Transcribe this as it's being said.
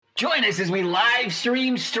Join us as we live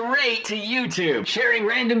stream straight to YouTube, sharing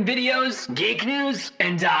random videos, geek news,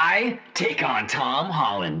 and I take on Tom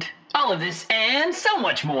Holland. All of this and so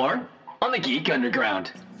much more on the Geek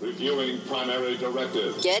Underground. Reviewing primary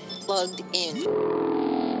directive. Get plugged in.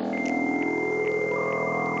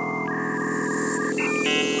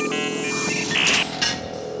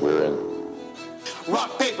 We're in.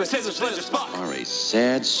 Rock, paper, scissors, Slither, Spock. You are a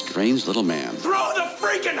sad, strange little man. Throw the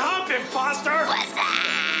freaking hump, imposter! What's that?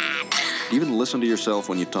 Do you even listen to yourself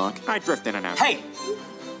when you talk? I drift in and out. Hey,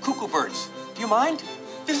 cuckoo birds, do you mind?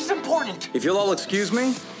 This is important. If you'll all excuse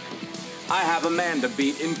me. I have a man to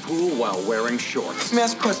beat in pool while wearing shorts. Let me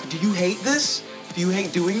ask a question. Do you hate this? Do you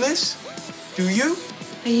hate doing this? Do you?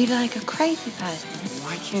 Are you like a crazy person?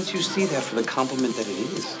 Why can't you see that for the compliment that it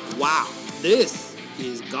is? Wow, this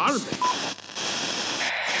is garbage.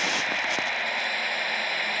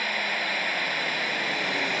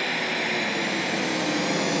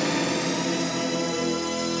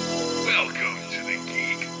 Welcome to the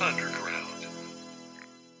Geek Underground.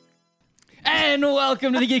 And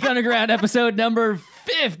welcome to the Geek Underground, episode number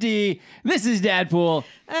 50. This is Dadpool.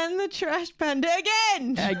 And the Trash Panda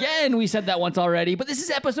again. Again, we said that once already, but this is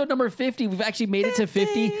episode number 50. We've actually made it to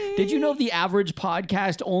 50. Did you know the average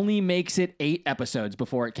podcast only makes it 8 episodes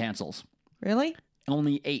before it cancels? Really?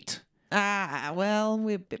 Only 8. Ah, well,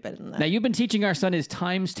 we're a bit better than that. Now, you've been teaching our son his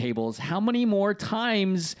times tables. How many more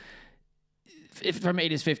times if from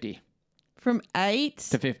 8 is 50? From 8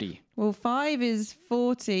 To 50. Well, 5 is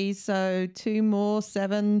 40, so 2 more,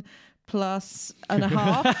 7 plus and a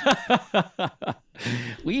half.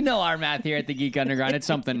 We know our math here at the Geek Underground. It's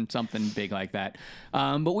something big like that.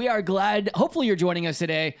 But we are glad. Hopefully you're joining us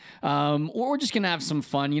today. We're just going to have some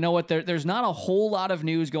fun. You know what? There's not a whole lot of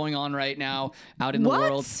news going on right now out in the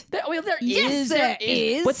world. There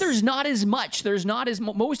is. But there's not as much. There's not as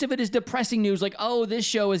most of it is depressing news. Like, oh, this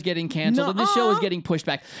show is getting canceled and this show is getting pushed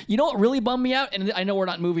back. You know what really bummed me out? And I know we're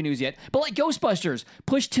not in movie news yet, but like Ghostbusters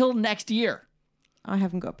pushed till next year. I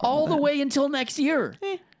haven't got a problem all with the that. way until next year.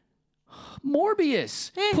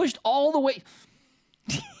 Morbius pushed all the way.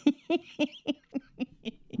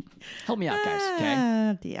 Help me out, guys.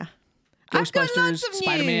 Okay. Dear. Ghostbusters,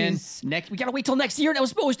 Spider-Man. We gotta wait till next year. That was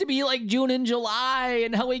supposed to be like June and July,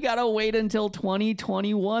 and now we gotta wait until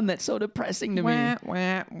 2021. That's so depressing to me.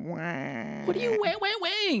 What are you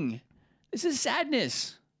weighing? This is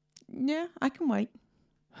sadness. Yeah, I can wait.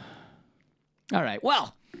 All right.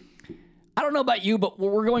 Well, I don't know about you, but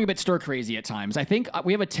we're going a bit stir crazy at times. I think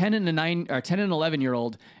we have a 10 and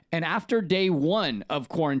 11-year-old, and after day 1 of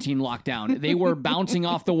quarantine lockdown, they were bouncing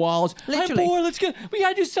off the walls. Literally. I'm bored. We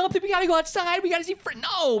gotta do something. We gotta go outside. We gotta see.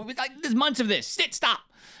 No, there's months of this. Stop.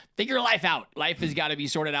 Figure life out. Life has got to be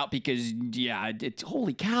sorted out because it's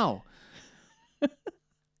holy cow.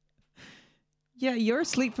 Yeah, you're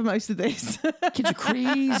asleep for most of this. Kids are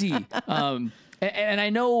crazy. And I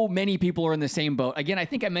know many people are in the same boat. Again, I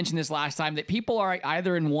think I mentioned this last time, that people are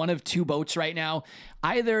either in one of two boats right now.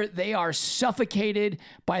 Either they are suffocated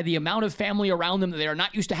by the amount of family around them that they are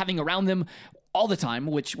not used to having around them all the time,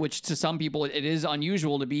 which to some people, it is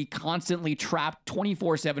unusual to be constantly trapped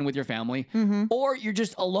 24/7 with your family. Mm-hmm. Or you're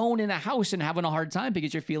just alone in a house and having a hard time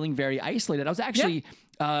because you're feeling very isolated. I was actually,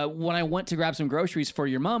 when I went to grab some groceries for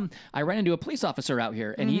your mom, I ran into a police officer out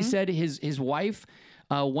here, and he said his wife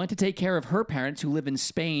went to take care of her parents who live in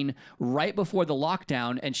Spain right before the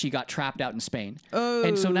lockdown, and she got trapped out in Spain. Oh.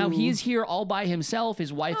 And so now he's here all by himself.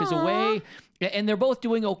 His wife is away, and they're both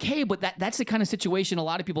doing okay, but that's the kind of situation a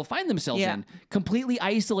lot of people find themselves in. Completely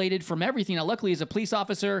isolated from everything. Now, luckily, he's a police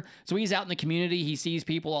officer, so he's out in the community. He sees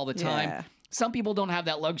people all the time. Yeah. Some people don't have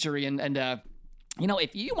that luxury, and you know,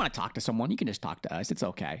 if you want to talk to someone, you can just talk to us. It's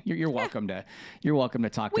okay. You're welcome to. You're welcome to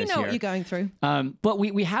talk to us here. We know what you're going through. But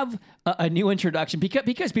we have a new introduction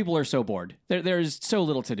because people are so bored. There's so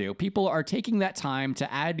little to do. People are taking that time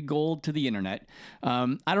to add gold to the internet.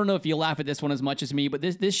 I don't know if you laugh at this one as much as me, but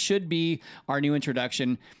this should be our new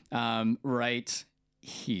introduction right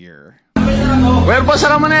here.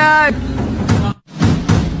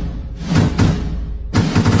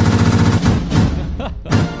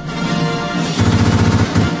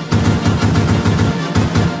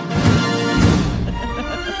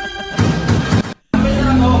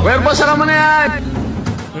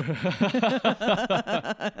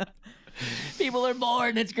 People are bored,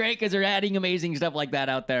 and it's great because they're adding amazing stuff like that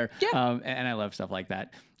out there. Yeah. And I love stuff like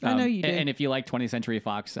that. I know you do. And if you like 20th Century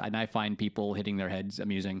Fox, and I find people hitting their heads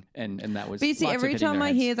amusing, and that was. But you see, every time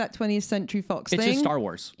I hear that 20th Century Fox thing, it's just Star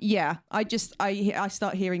Wars. Yeah, I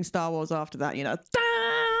start hearing Star Wars after that. You know.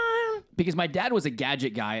 Because my dad was a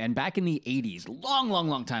gadget guy, and back in the 80s,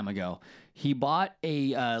 long time ago, he bought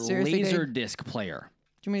a laser disc player.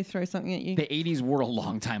 Do you want me to throw something at you? The 80s were a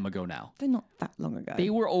long time ago now. They're not that long ago.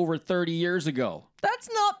 They were over 30 years ago. That's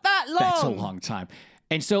not that long. That's a long time.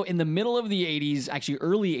 And so in the middle of the 80s, actually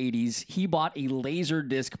early 80s, he bought a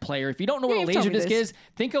Laserdisc player. If you don't know what a Laserdisc is,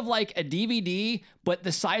 think of like a DVD, but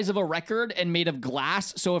the size of a record and made of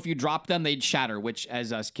glass. So if you dropped them, they'd shatter, which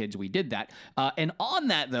as us kids, we did that. And on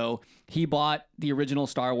that, though, he bought the original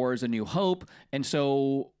Star Wars A New Hope. And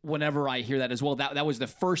so whenever I hear that as well, that was the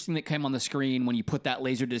first thing that came on the screen when you put that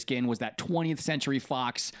Laserdisc in was that 20th Century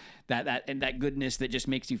Fox, that goodness that just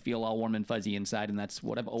makes you feel all warm and fuzzy inside. And that's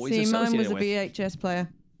what I've always associated with. Mine was a VHS player.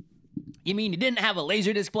 You mean you didn't have a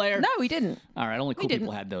Laserdisc player? No, we didn't. All right, only cool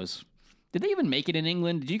people had those. Did they even make it in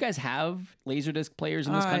England? Did you guys have Laserdisc players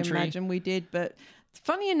in this country? I imagine we did, but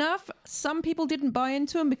funny enough, some people didn't buy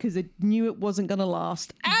into them because they knew it wasn't going to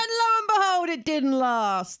last. And lo and behold, it didn't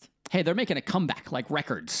last. Hey, they're making a comeback like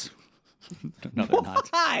records. No, they're not.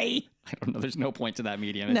 Why? I don't know. There's no point to that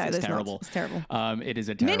medium. It's terrible. It's terrible. It is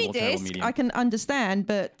a terrible, terrible medium. I can understand,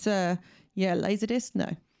 but Laserdisc,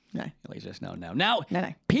 no. No. Laserdisc, no. Now,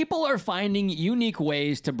 people are finding unique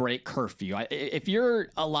ways to break curfew. If you're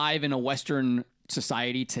alive in a Western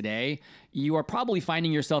society today, you are probably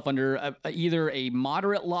finding yourself under either a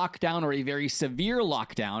moderate lockdown or a very severe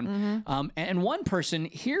lockdown. Mm-hmm. And one person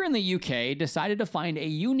here in the UK decided to find a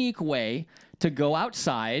unique way to go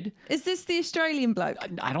outside. Is this the Australian bloke?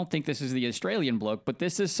 I don't think this is the Australian bloke, but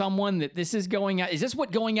this is someone that this is going out. Is this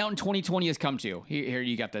what going out in 2020 has come to? Here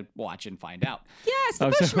you got to watch and find out. Yes,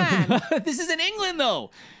 the Bushman. This is in England,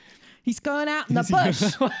 though. He's going out in the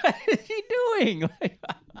bush. What is he doing?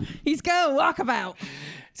 He's going walkabout.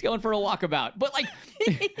 He's going for a walkabout. But like,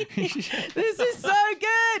 this is so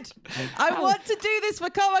good. I want to do this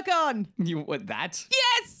for Comic-Con. You what? That?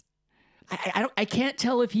 Yes. I can't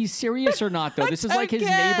tell if he's serious or not, though. This is like his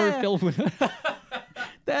neighbor filled with.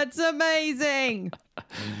 That's amazing.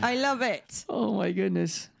 I love it. Oh my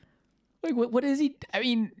goodness. Like, what is he? I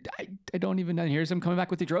mean, I don't even know. Here's him coming back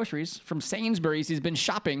with the groceries from Sainsbury's. He's been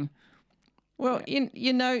shopping. Well,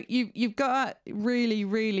 you know, you've got to really,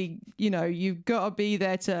 really, you've got to be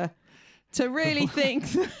there to really think.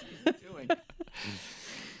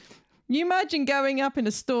 You imagine going up in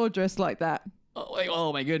a store dressed like that.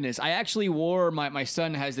 Oh my goodness. I actually wore, my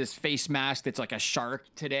son has this face mask that's like a shark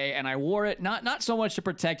today, and I wore it not so much to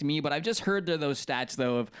protect me, but I've just heard those stats,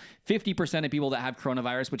 though, of 50% of people that have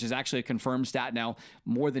coronavirus, which is actually a confirmed stat now,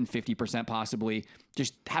 more than 50% possibly,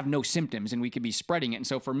 just have no symptoms, and we could be spreading it. And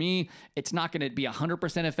so for me, it's not going to be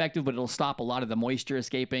 100% effective, but it'll stop a lot of the moisture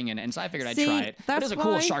escaping, and so I figured I'd try it. But it's a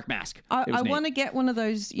cool shark mask. I want to get one of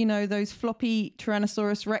those, those floppy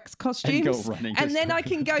Tyrannosaurus Rex costumes. And go running. And then I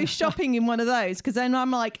can go shopping in one of those, because then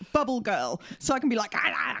I'm like Bubble Girl. So I can be like,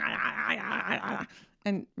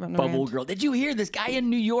 and run Bubble around. Girl. Did you hear this guy in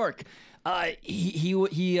New York? I'm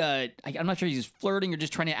not sure he's flirting or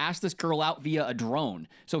just trying to ask this girl out via a drone.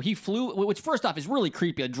 So he flew, which first off is really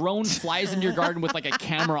creepy. A drone flies into your garden with like a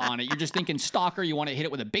camera on it. You're just thinking stalker. You want to hit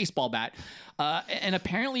it with a baseball bat. And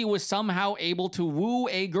apparently was somehow able to woo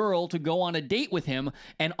a girl to go on a date with him.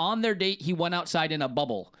 And on their date, he went outside in a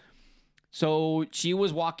bubble. So she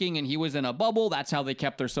was walking and he was in a bubble. That's how they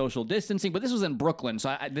kept their social distancing. But this was in Brooklyn.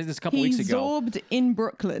 So this is a couple weeks ago. He zorbed in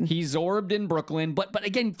Brooklyn. He zorbed in Brooklyn. But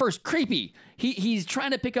again, first, creepy. He's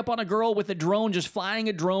trying to pick up on a girl with a drone, just flying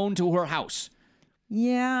a drone to her house.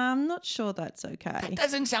 Yeah, I'm not sure that's okay. That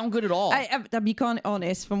doesn't sound good at all. I'll be kind of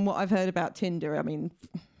honest, from what I've heard about Tinder, I mean...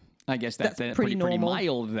 I guess that's pretty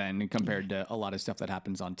mild then compared to a lot of stuff that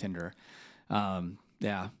happens on Tinder.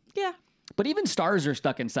 Yeah. Yeah. But even stars are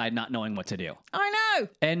stuck inside not knowing what to do. I know.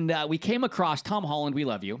 And we came across Tom Holland. We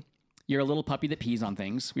love you. You're a little puppy that pees on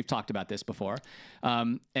things. We've talked about this before.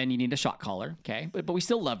 And you need a shock collar, okay? But we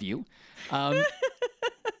still love you.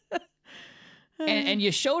 And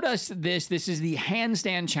you showed us this. This is the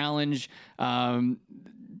handstand challenge.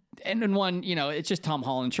 And in one, it's just Tom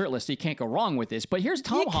Holland shirtless, so you can't go wrong with this. But here's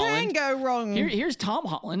Tom Holland. You can go wrong. Here's Tom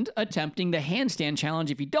Holland attempting the handstand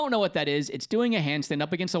challenge. If you don't know what that is, it's doing a handstand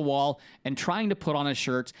up against a wall and trying to put on a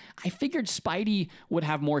shirt. I figured Spidey would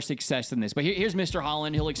have more success than this. But here's Mr.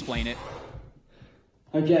 Holland. He'll explain it.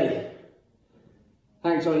 Okay.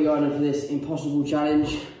 Thanks, Ollie Gardner, for this impossible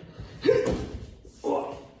challenge.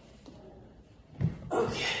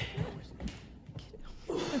 Okay.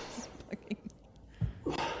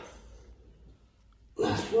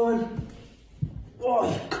 Last one.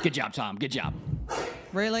 Oh. Good job, Tom. Good job.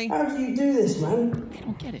 Really? How do you do this, man? I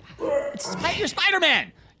don't get it. You're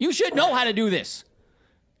Spider-Man. You should know how to do this.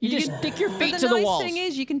 You just stick your feet to the walls. The nice thing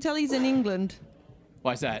is, you can tell he's in England.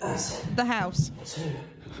 Why's that? The house.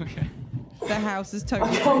 Okay. The house is totally.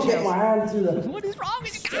 I can't get my hand through the... What is wrong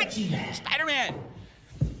with you guys? Spider-Man.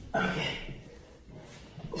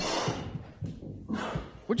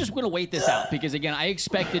 We're just going to wait this out because, again, I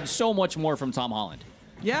expected so much more from Tom Holland.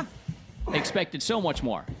 Yeah. I expected so much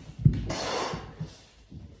more.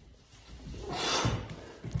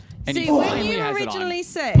 And See, he when finally you has it on. originally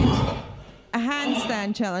said a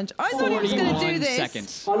handstand challenge, I thought he was going to do 41 this.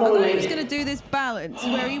 seconds. I thought he was going to do this balance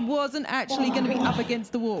where he wasn't actually going to be up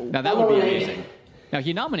against the wall. Now, that would be amazing. Now,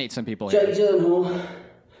 he nominates some people Jake here. Gyllenhaal,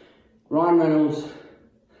 Ryan Reynolds,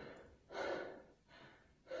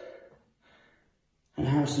 and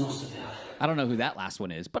Harrison Osterfield. I don't know who that last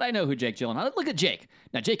one is, but I know who Jake Gyllenhaal. Look at Jake.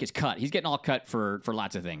 Now, Jake is cut. He's getting all cut for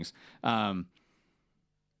lots of things.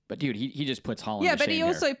 But, dude, he just puts Holland Yeah, to but shame he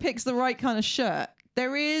also here. picks the right kind of shirt.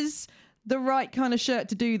 There is the right kind of shirt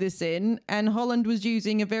to do this in, and Holland was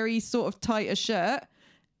using a very sort of tighter shirt,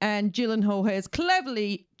 and Gyllenhaal has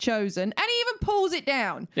cleverly chosen, and he even pulls it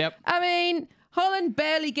down. Yep. I mean, Holland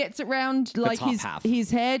barely gets it round like top half.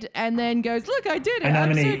 his head, and then goes, "Look, I did it! I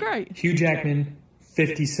I'm so nominate great." Hugh Jackman,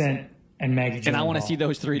 50 Cent, and Maggie Gyllenhaal. And I want to see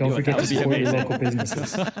those three Don't do it. forget That to would be support your amazing. local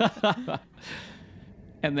businesses.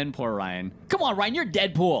 And then poor Ryan. Come on, Ryan, you're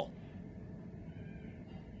Deadpool.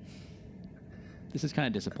 This is kind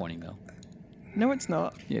of disappointing, though. No, it's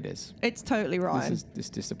not. It is. It's totally Ryan. This is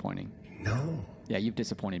disappointing. No. Yeah, you've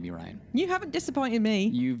disappointed me, Ryan. You haven't disappointed me.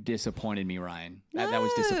 You've disappointed me, Ryan. That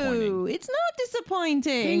was No, disappointing. it's not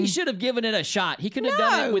disappointing. He should have given it a shot. He could have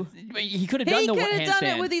done it with. He could have done the handstand. He could have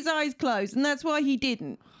done it with his eyes closed, and that's why he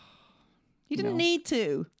didn't. He didn't need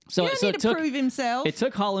to. So, he didn't so need it to took, prove himself. It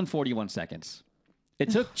took Holland 41 seconds. It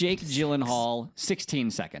took Jake Gyllenhaal 16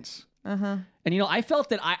 seconds. Uh-huh. And, I felt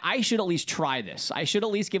that I should at least try this. I should at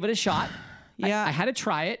least give it a shot. Yeah. I had to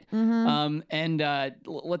try it. Mm-hmm. And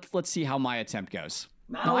let's see how my attempt goes.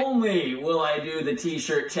 Not only will I do the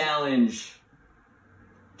t-shirt challenge,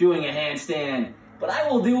 doing a handstand, but I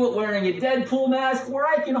will do it wearing a Deadpool mask where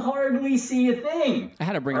I can hardly see a thing. I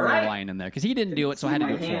had to bring a little Ryan in there because he didn't do it, so I had to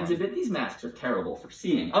do it for hands him. a bit. These masks are terrible for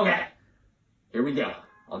seeing. Okay, here we go.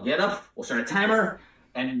 I'll get up. We'll start a timer.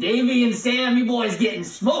 And Davey and Sam, you boys getting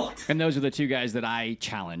smoked. And those are the two guys that I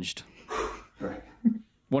challenged. Right.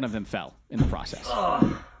 One of them fell in the process.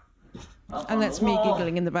 And that's me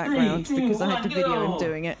giggling in the background because I had to video him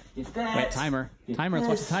doing it. Wait, timer. Timer, let's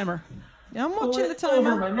watch the timer. I'm watching the Over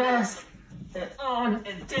timer. my mask. And on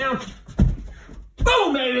and down.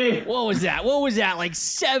 Boom, baby! What was that? Like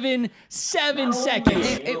seven seconds.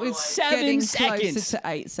 It was 7 getting seconds. closer to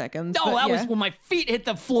 8 seconds. No, but that yeah. was when my feet hit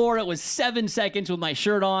the floor. It was 7 seconds with my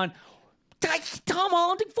shirt on. Tom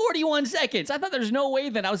Holland took 41 seconds. I thought there's no way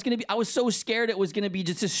that I was so scared it was gonna be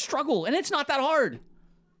just a struggle, and it's not that hard.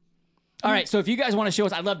 All right, so if you guys want to show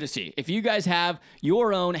us, I'd love to see. If you guys have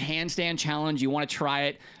your own handstand challenge, you want to try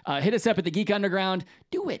it, hit us up at the Geek Underground.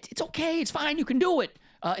 Do it. It's okay. It's fine. You can do it.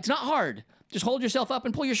 It's not hard. Just hold yourself up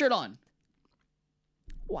and pull your shirt on.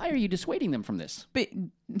 Why are you dissuading them from this?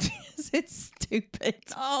 It's stupid.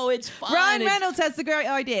 Oh, it's fine. Ryan Reynolds has the great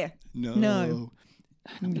idea. No. No.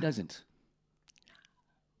 He doesn't.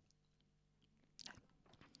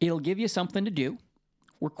 It'll give you something to do.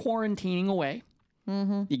 We're quarantining away.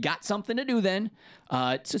 Mm-hmm. You got something to do then.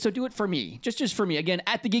 So do it for me. Just for me. Again,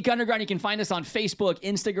 at the Geek Underground, you can find us on Facebook,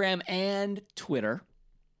 Instagram, and Twitter.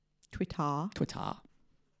 Twitter.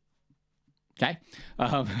 Okay.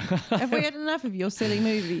 Have we had enough of your silly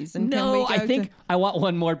movies? And No, can we I think I want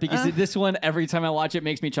one more because this one, every time I watch it,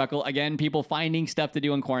 makes me chuckle. Again, people finding stuff to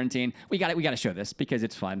do in quarantine. We got to show this because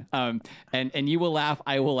it's fun. And you will laugh.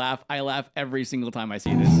 I will laugh. I laugh every single time I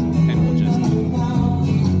see this. And we'll just.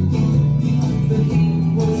 Like,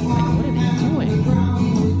 what are they doing? I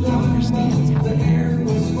don't understand what's happening here.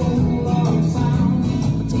 What's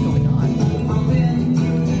going on?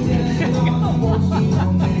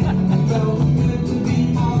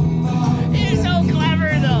 You're so clever,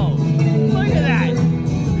 though. Look at that.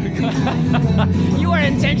 You are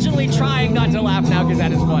intentionally trying not to laugh now because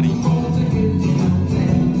that is funny.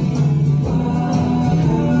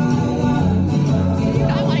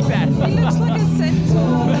 I like that. He looks like a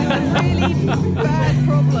centaur with a really bad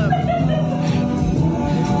problem.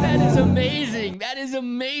 That is amazing. That is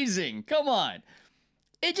amazing. Come on.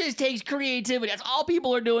 It just takes creativity. That's all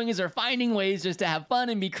people are doing is they're finding ways just to have fun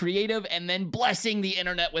and be creative and then blessing the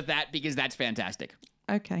internet with that because that's fantastic.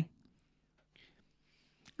 Okay.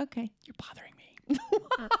 You're bothering me.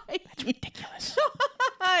 Why? That's ridiculous.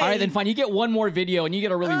 All right, then fine. You get one more video and you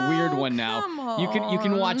get a really weird one now. come You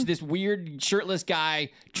can watch on. this weird shirtless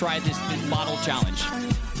guy try this bottle challenge.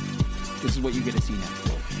 This is what you get to see now.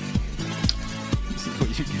 This is what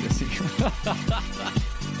you get to see.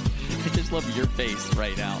 I just love your face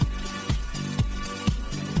right now.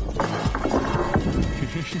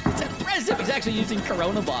 It's impressive. He's actually using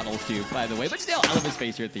Corona bottles too, by the way. But still, I love his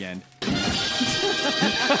face here at the end.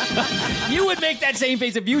 You would make that same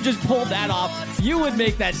face if you just pulled that off. You would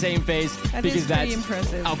make that same face. That because is pretty that's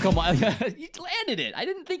impressive. Oh, come on. You landed it. I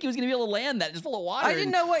didn't think he was going to be able to land that just full of water. I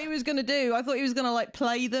didn't know what he was going to do. I thought he was going to like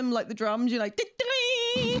play them like the drums. You're like,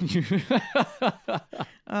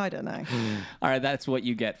 I don't know. All right, that's what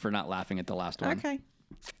you get for not laughing at the last one. Okay.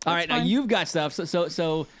 All right, now you've got stuff.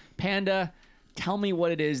 So Panda, tell me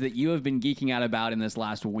what it is that you have been geeking out about in this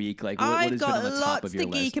last week. Like, what I've has been got on the top lots of your to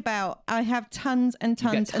list? geek about. I have tons and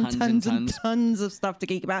tons and tons of stuff to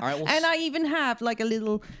geek about. All right, well, and I even have like a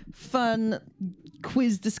little fun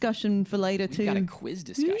quiz discussion for later too. Got a quiz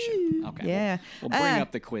discussion. Okay. Yeah. We'll bring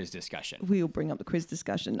up the quiz discussion. We'll bring up the quiz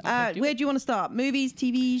discussion. Okay, where do you want to start? Movies,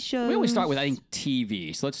 TV shows? We always start with, I think,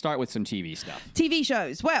 TV. So let's start with some TV stuff. TV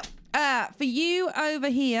shows. Well, for you over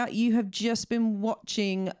here, you have just been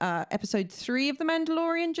watching episode 3 of The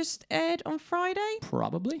Mandalorian, just aired on Friday.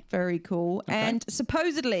 Probably. Very cool. Okay. And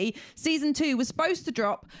supposedly, season 2 was supposed to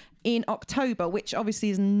drop in October, which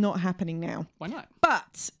obviously is not happening now. Why not?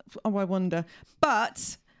 But, oh, I wonder.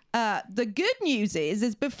 But the good news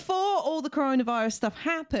is before all the coronavirus stuff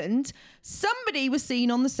happened, somebody was seen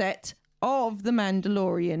on the set of The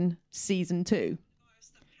Mandalorian season 2.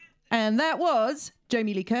 And that was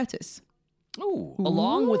Jamie Lee Curtis. Ooh,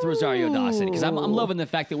 along with Rosario Dawson, because I'm loving the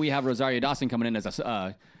fact that we have Rosario Dawson coming in as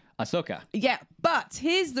Ahsoka. Yeah, but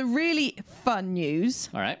here's the really fun news.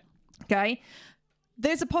 All right. Okay.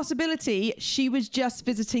 There's a possibility she was just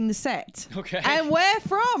visiting the set. Okay. And where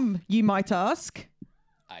from, you might ask?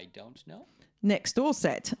 I don't know. Next Door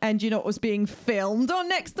set. And do you know what was being filmed on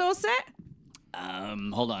Next Door set?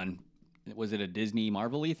 Hold on. Was it a Disney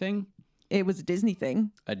Marvel-y thing? It was a Disney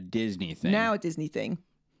thing. A Disney thing. Now a Disney thing.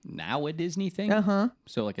 Now a Disney thing? Uh-huh.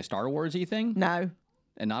 So like a Star Wars-y thing? No.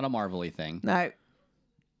 And not a Marvel-y thing? No.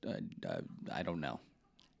 I don't know.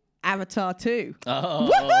 Avatar 2.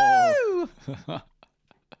 Oh. Woohoo!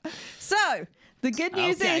 So, the good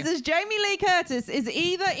news is Jamie Lee Curtis is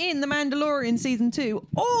either in The Mandalorian season 2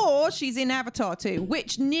 or she's in Avatar 2,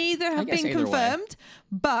 which neither have been confirmed,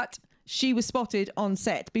 but she was spotted on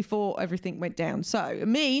set before everything went down. So it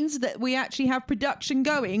means that we actually have production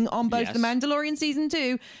going on both The Mandalorian season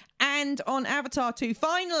 2 and on Avatar 2.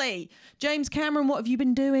 Finally, James Cameron, what have you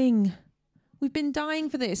been doing? We've been dying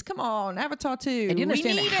for this. Come on, Avatar 2. And you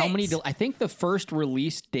understand how many... it. I think the first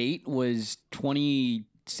release date was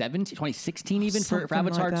 2016 even for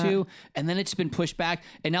Avatar like 2. And then it's been pushed back.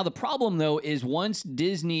 And now the problem, though, is once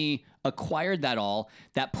Disney acquired that all,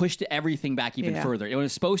 that pushed everything back even further. It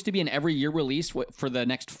was supposed to be an every year release for the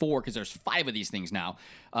next 4, because there's 5 of these things now.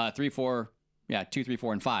 2, 3, 4,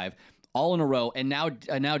 and 5. All in a row, and now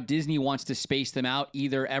Disney wants to space them out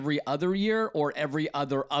either every other year or every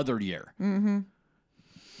other year. Mm-hmm.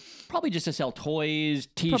 Probably just to sell toys,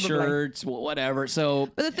 T-shirts, whatever. So,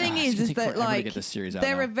 but the thing is that like get this series out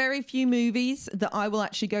there now. are very few movies that I will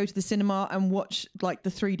actually go to the cinema and watch like the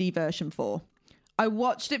 3D version for. I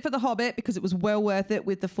watched it for The Hobbit because it was well worth it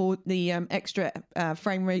with the extra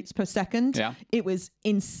frame rates per second. Yeah. It was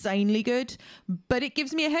insanely good, but it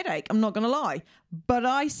gives me a headache. I'm not going to lie. But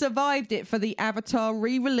I survived it for the Avatar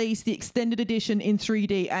re-release, the extended edition in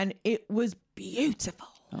 3D, and it was beautiful.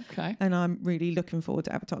 Okay. And I'm really looking forward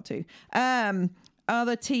to Avatar 2.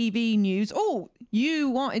 Other TV news. Oh, you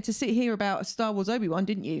wanted to sit here about Star Wars Obi-Wan,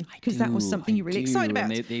 didn't you? Because that was something you're really excited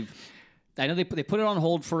about. I know they put it on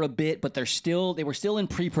hold for a bit, but they were still in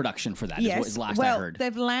pre-production for that. Yes. Is last I heard.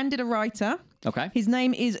 They've landed a writer. Okay. His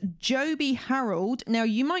name is Joby Harold. Now,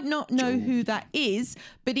 you might not know who that is,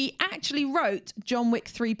 but he actually wrote John Wick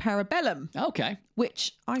 3 Parabellum. Okay.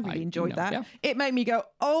 Which I really enjoyed that. Yeah. It made me go,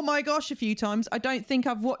 oh my gosh, a few times. I don't think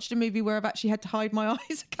I've watched a movie where I've actually had to hide my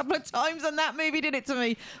eyes a couple of times, and that movie did it to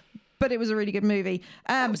me. But it was a really good movie.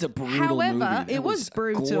 It was a brutal movie. However, it was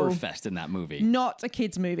brutal. Gore fest in that movie. Not a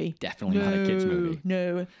kid's movie. Definitely not a kid's movie.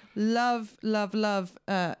 No. Love, Mr.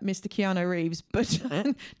 Keanu Reeves, but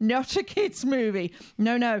not a kid's movie.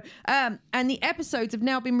 No. And the episodes have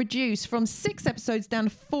now been reduced from 6 episodes down to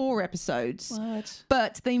 4 episodes. What?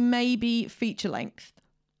 But they may be feature length.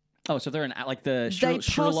 Oh, so they're in like the They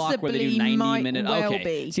Sherlock where they do possibly 90 minute. well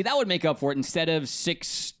Okay. be. See, that would make up for it. Instead of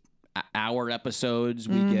 6-hour episodes,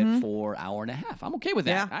 we get 4 hour and a half. I'm okay with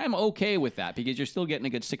that. Yeah. I'm okay with that because you're still getting a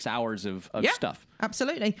good 6 hours of stuff.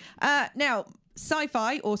 Absolutely. Now,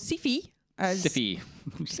 sci-fi or sci-fi as Siffy.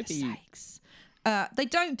 sakes. They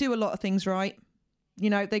don't do a lot of things right.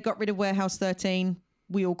 You know, they got rid of Warehouse 13.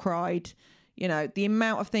 We all cried. You know, the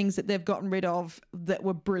amount of things that they've gotten rid of that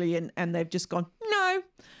were brilliant and they've just gone, no.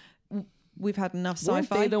 we've had enough Weren't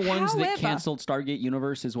sci-fi. they the ones that However- canceled Stargate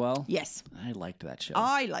Universe as well? Yes. I liked that show.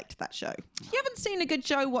 I liked that show. If you haven't seen a good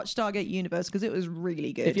show, watch Stargate Universe because it was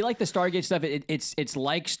really good. If you like the Stargate stuff, it's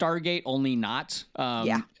like Stargate, only not.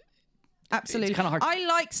 Yeah. Absolutely. It's kind of hard. I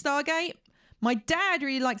like Stargate. My dad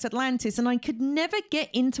really likes Atlantis, and I could never get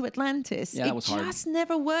into Atlantis. Yeah, that was hard. It just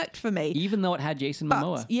never worked for me. Even though it had Jason But,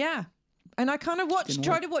 Momoa. yeah. And I kind of Didn't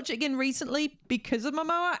tried work. to watch it again recently because of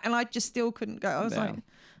Momoa, and I just still couldn't go. I was Yeah. like,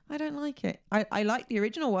 I don't like it. I like the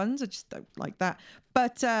original ones. I just don't like that.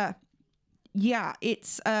 But yeah,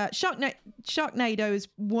 it's Sharknado is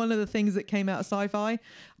one of the things that came out of sci-fi.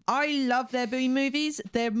 I love their B movies.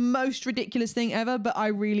 They're most ridiculous thing ever, but I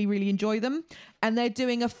really, really enjoy them. And they're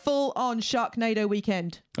doing a full-on Sharknado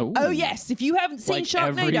weekend. Ooh. Oh yes, if you haven't seen Like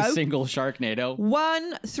Sharknado, every single Sharknado.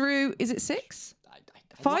 1 through, is it 6?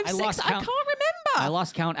 5, 6? lost I count. can't remember. I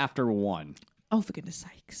lost count after 1. Oh, for goodness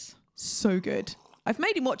sakes. So good. I've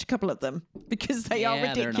made him watch a couple of them because they are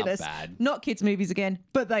Yeah, they're not ridiculous. bad. Not kids' movies again,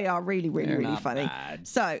 but they are really, really, They're really not funny. bad.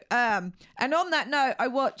 So, and on that note, I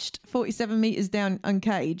watched 47 Meters Down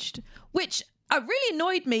Uncaged, which really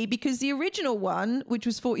annoyed me because the original one, which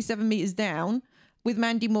was 47 Meters Down with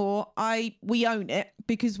Mandy Moore, we own it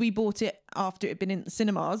because we bought it after it had been in the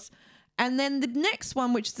cinemas. And then the next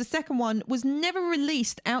one, which is the second one, was never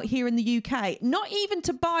released out here in the UK, not even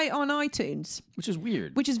to buy on iTunes. Which is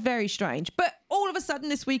weird. Which is very strange. But all of a sudden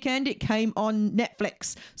this weekend, it came on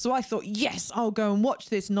Netflix. So I thought, yes, I'll go and watch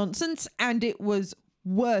this nonsense. And it was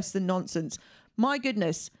worse than nonsense. My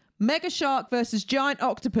goodness. Mega Shark versus Giant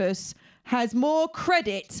Octopus has more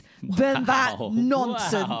credit than that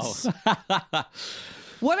nonsense. Wow.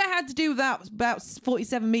 What I had to do with that was about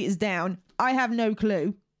 47 meters down, I have no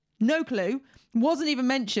clue. No clue. Wasn't even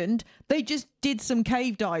mentioned. They just did some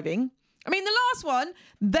cave diving. I mean, the last one,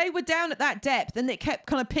 they were down at that depth and it kept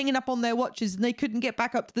kind of pinging up on their watches and they couldn't get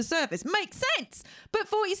back up to the surface. Makes sense. But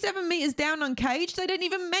 47 meters down Uncaged, they didn't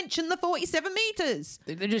even mention the 47 meters.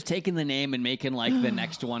 They're just taking the name and making like the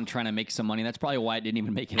next one, trying to make some money. That's probably why it didn't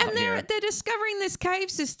even make it out And here. they're discovering this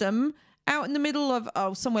cave system out in the middle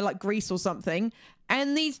of somewhere like Greece or something.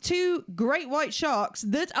 And these two great white sharks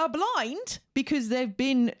that are blind because they've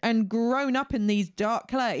been and grown up in these dark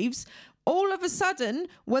caves, all of a sudden,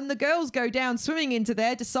 when the girls go down swimming into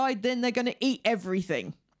there, decide then they're going to eat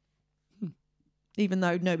everything. Even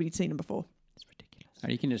though nobody'd seen them before. It's ridiculous.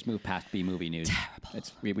 Or you can just move past B-movie news. Terrible.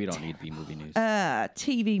 We don't need B-movie news.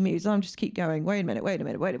 TV news. I'll just keep going. Wait a minute. Wait.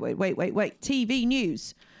 TV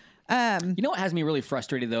news. You know what has me really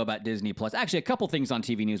frustrated, though, about Disney Plus? Actually, a couple things on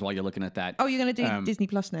TV news while you're looking at that. Oh, you're going to do Disney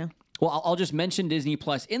Plus now? Well, I'll just mention Disney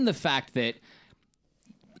Plus in the fact that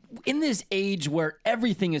in this age where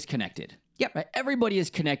everything is connected, yep, right? Everybody is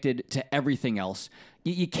connected to everything else.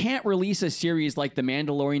 You can't release a series like The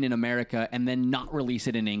Mandalorian in America and then not release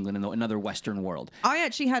it in England in another Western world. I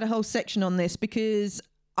actually had a whole section on this because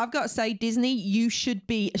I've got to say, Disney, you should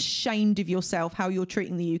be ashamed of yourself how you're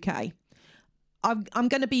treating the UK. I'm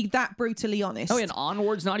going to be that brutally honest. Oh, and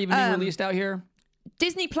Onward's not even being released out here?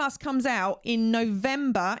 Disney Plus comes out in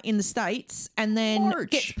November in the States and then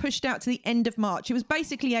gets pushed out to the end of March. It was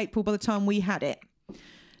basically April by the time we had it.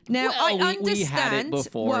 Now, Well, I understand. we had it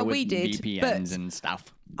before with we did, VPNs and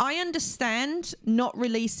stuff. I understand not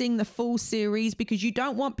releasing the full series because you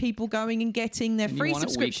don't want people going and getting their And you free want it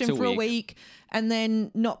week subscription to for a week. week and then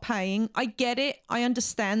not paying. I get it. I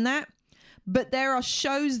understand that. But there are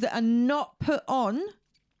shows that are not put on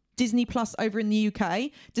Disney Plus over in the UK.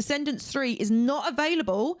 Descendants 3 is not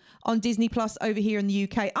available on Disney Plus over here in the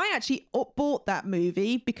UK. I actually bought that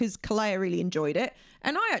movie because Kalea really enjoyed it.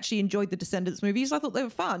 And I actually enjoyed the Descendants movies. I thought they were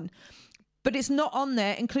fun. But it's not on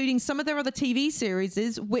there, including some of their other TV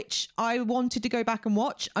series, which I wanted to go back and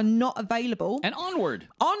watch, are not available. And Onward.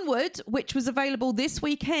 Onward, which was available this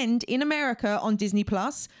weekend in America on Disney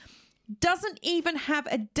Plus, doesn't even have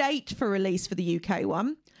a date for release for the UK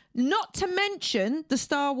one. Not to mention the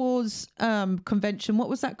Star Wars convention. What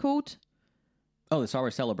was that called? Oh, the Star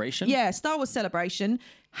Wars Celebration? Yeah, Star Wars Celebration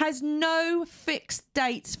has no fixed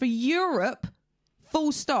dates for Europe,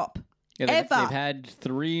 full stop. Yeah, ever. They've had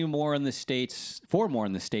 4 more in the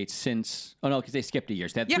States since... Oh, no, because they skipped a year.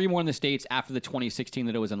 So they had 3 more in the States after the 2016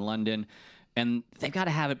 that it was in London. And they've got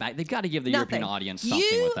to have it back. They've got to give the European audience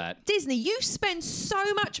something with that. Disney, you spend so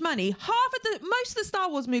much money. Most of the Star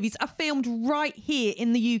Wars movies are filmed right here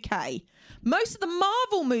in the UK. Most of the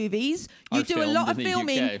Marvel movies, you do a lot of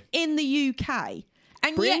filming in the UK.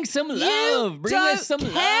 And Bring yet some you love. Bring us some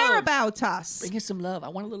don't care love. about us. Bring us some love. I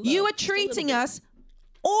want a little love. You are Just a little treating bit. us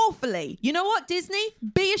awfully. You know what, Disney?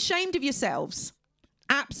 Be ashamed of yourselves.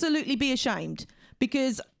 Absolutely be ashamed.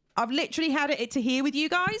 Because I've literally had it to here with you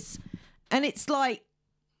guys. And it's like,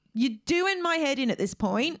 You're doing my head in at this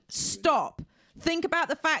point. Stop. Think about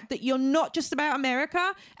the fact that you're not just about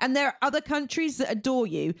America and there are other countries that adore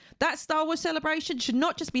you. That Star Wars celebration should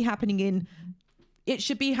not just be happening it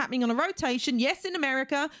should be happening on a rotation, yes, in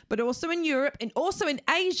America, but also in Europe and also in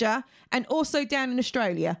Asia and also down in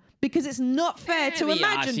Australia. Because it's not fair to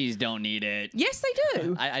imagine. The Aussies don't need it. Yes, they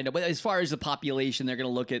do. I know, but as far as the population, they're going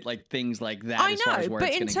to look at like things like that. I as far as know, where but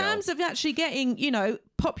it's in gonna terms go. of actually getting,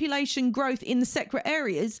 population growth in the separate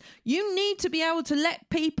areas, you need to be able to let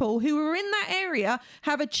people who are in that area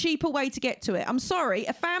have a cheaper way to get to it. I'm sorry,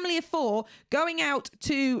 a family of 4 going out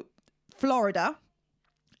to Florida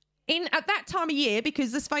at that time of year,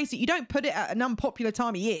 because let's face it, you don't put it at an unpopular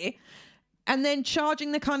time of year, and then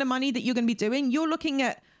charging the kind of money that you're going to be doing, you're looking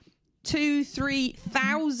at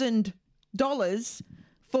 $2,000-3,000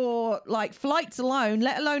 for like flights alone,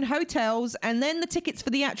 let alone hotels, and then the tickets for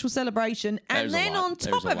the actual celebration, and then on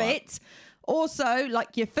top of it, also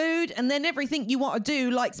like your food, and then everything you want to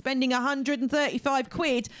do, like spending 135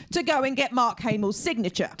 quid to go and get Mark Hamill's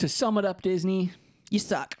signature. To sum it up, Disney, you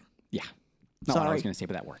suck. Yeah, not what I Sorry. was going to say,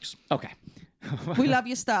 but that works. Okay. We love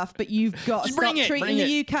your stuff, but you've got to Just stop bring it, treating bring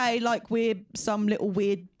the UK like we're some little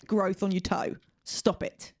weird growth on your toe. Stop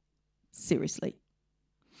it. Seriously.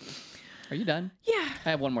 Are you done? Yeah.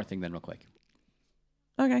 I have one more thing then real quick.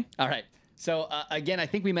 Okay. All right. So again, I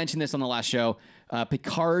think we mentioned this on the last show.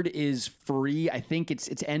 Picard is free. I think it's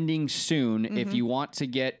ending soon. If you want to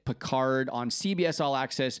get Picard on CBS All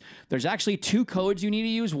Access, there's actually 2 codes you need to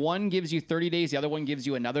use. One gives you 30 days. The other one gives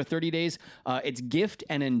you another 30 days. It's gift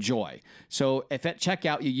and enjoy. So if at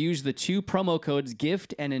checkout you use the 2 promo codes,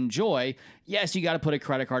 gift and enjoy, yes, you got to put a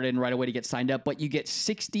credit card in right away to get signed up, but you get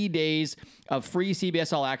 60 days of free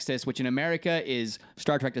CBS All Access, which in America is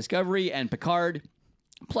Star Trek Discovery and Picard,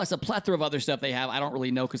 plus a plethora of other stuff they have. I don't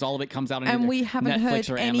really know because all of it comes out on And either we haven't Netflix heard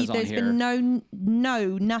or any. Amazon There's here.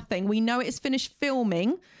 been nothing. We know it's finished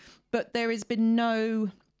filming, but there has been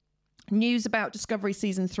no news about Discovery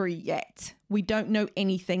Season 3 yet. We don't know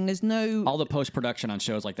anything. There's no... All the post-production on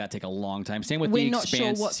shows like that take a long time. Same with We're The not sure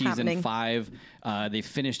Expanse what's Season happening. 5. They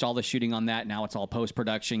finished all the shooting on that. Now it's all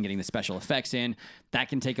post-production, getting the special effects in. That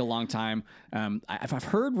can take a long time. I've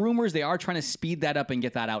heard rumors they are trying to speed that up and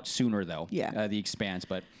get that out sooner, though. Yeah. The Expanse.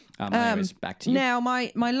 But anyways, back to you. Now,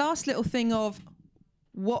 my last little thing of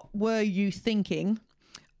what were you thinking?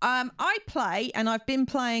 I play, and I've been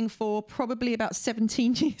playing for probably about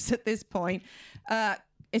 17 years at this point.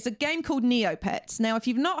 It's a game called Neopets. Now, if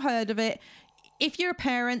you've not heard of it, if you're a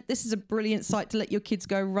parent, this is a brilliant site to let your kids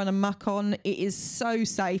go run amok on. It is so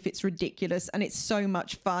safe, it's ridiculous, and it's so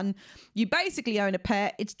much fun. You basically own a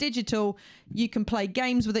pet. It's digital. You can play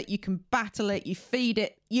games with it. You can battle it. You feed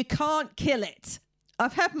it. You can't kill it.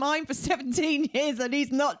 I've had mine for 17 years and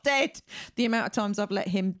he's not dead. The amount of times I've let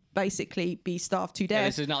him basically be starved to death. Yeah,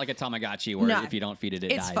 this is not like a Tamagotchi where if you don't feed it,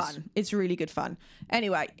 it it's dies. fun. It's really good fun.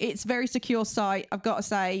 Anyway, it's a very secure site. I've got to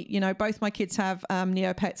say, both my kids have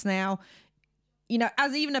Neopets now.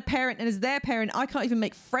 As even a parent and as their parent, I can't even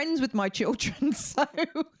make friends with my children. So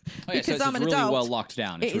because so I'm an really adult, well locked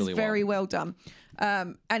down. It's it is really very well done.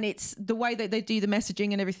 And it's the way that they do the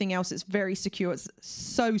messaging and everything else. It's very secure. It's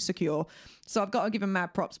so secure. So I've got to give them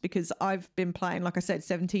mad props because I've been playing, like I said,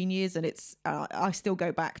 17 years and it's I still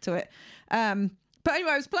go back to it. But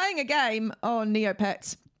anyway, I was playing a game on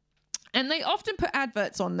Neopets and they often put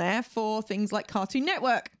adverts on there for things like Cartoon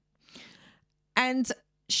Network. And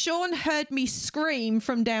Sean heard me scream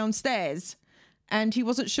from downstairs and he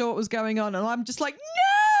wasn't sure what was going on. And I'm just like,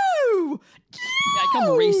 no! I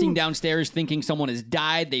come racing downstairs thinking someone has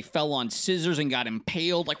died. They fell on scissors and got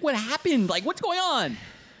impaled. Like, what happened? Like, what's going on?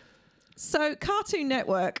 So Cartoon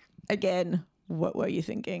Network, again, what were you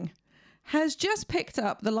thinking? Has just picked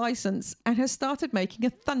up the license and has started making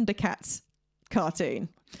a Thundercats cartoon.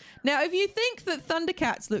 Now, if you think that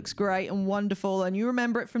Thundercats looks great and wonderful and you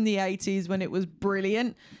remember it from the 80s when it was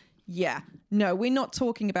brilliant, yeah. No, we're not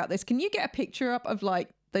talking about this. Can you get a picture up of like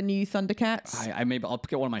the new Thundercats? I'll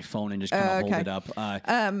get one on my phone and just kind of hold okay. it up.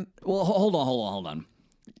 Well, hold on.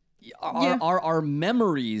 Our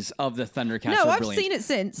memories of the Thundercats No, are I've brilliant. seen it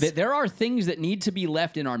since. There are things that need to be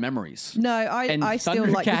left in our memories. No, I still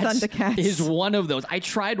like the Thundercats. Is one of those. I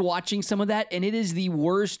tried watching some of that, and it is the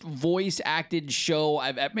worst voice-acted show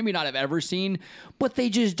I've ever seen, but they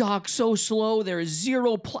just talk so slow. There is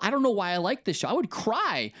zero... I don't know why I like this show. I would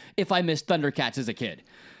cry if I missed Thundercats as a kid.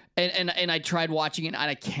 And I tried watching it, and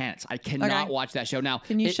I can't. I cannot watch that show. Now,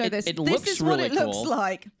 can you show this? It This looks is really what it cool. looks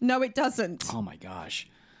like. No, it doesn't. Oh, my gosh.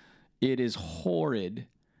 It is horrid.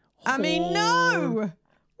 I mean, no!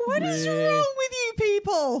 What is wrong with you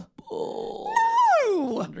people? Oh.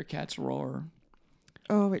 No! Thundercats roar.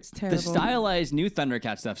 Oh, it's terrible. The stylized new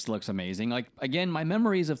Thundercat stuff still looks amazing. Like, again, my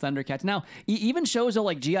memories of Thundercats. Now, even shows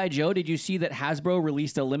like G.I. Joe, did you see that Hasbro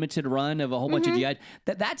released a limited run of a whole bunch of G.I.?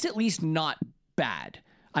 That's at least not bad.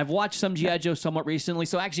 I've watched some G.I. Joe somewhat recently.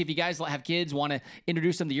 So actually, if you guys have kids, want to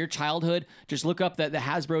introduce them to your childhood, just look up the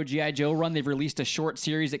Hasbro G.I. Joe run. They've released a short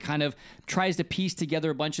series that kind of tries to piece together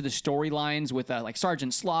a bunch of the storylines with like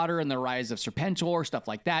Sergeant Slaughter and the rise of Serpentor, stuff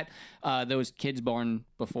like that. Those kids born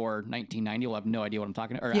before 1990 will have no idea what I'm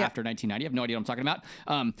talking about, or after 1990, have no idea what I'm talking about.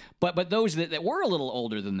 But those that were a little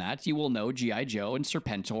older than that, you will know G.I. Joe and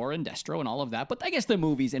Serpentor and Destro and all of that. But I guess the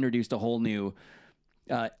movies introduced a whole new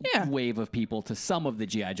wave of people to some of the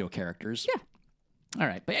G.I. Joe characters. Yeah. All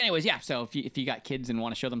right. But anyways, yeah. So if you got kids and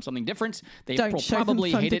want to show them something different, they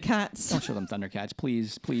probably hate it. Don't show them Thundercats.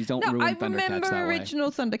 Please don't ruin Thundercats that way. I remember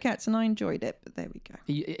original Thundercats and I enjoyed it, but there we go.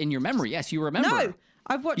 In your memory, yes, you remember. No,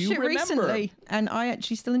 I've watched it recently and I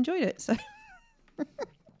actually still enjoyed it. So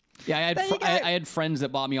yeah, I had friends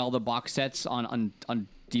that bought me all the box sets on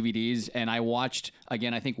DVDs, and I watched,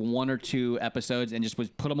 again, I think 1 or 2 episodes and just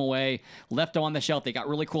put them away, left them on the shelf. They got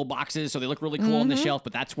really cool boxes, so they look really cool on the shelf,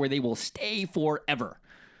 but that's where they will stay forever.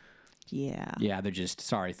 Yeah. Yeah, they're just,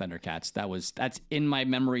 sorry, Thundercats. That's in my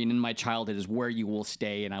memory and in my childhood is where you will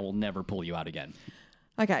stay, and I will never pull you out again.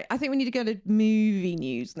 Okay, I think we need to go to movie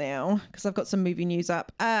news now, because I've got some movie news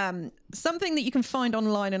up. Something that you can find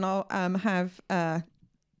online, and I'll have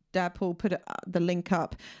Paul put the link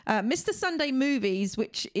up. Mr. Sunday Movies,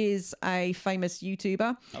 which is a famous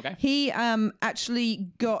YouTuber. Okay. He actually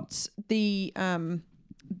got the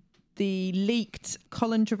leaked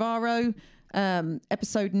Colin Trevorrow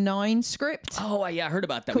episode 9 script. Oh, yeah, I heard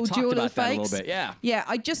about that. We talked about that a little bit. Yeah. Yeah,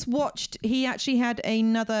 I just watched. He actually had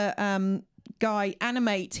another guy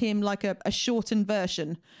animate him like a shortened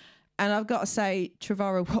version. And I've got to say,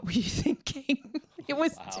 Trevorrow, what were you thinking? It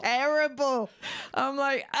was terrible. I'm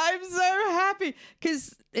like, I'm so happy.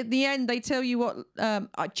 Because at the end, they tell you what... do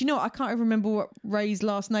you know what? I can't even remember what Ray's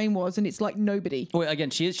last name was, and it's like nobody. Well, again,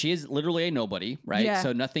 she is literally a nobody, right? Yeah.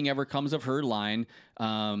 So nothing ever comes of her line.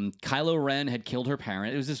 Kylo Ren had killed her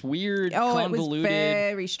parent. It was this weird, convoluted... it was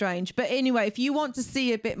very strange. But anyway, if you want to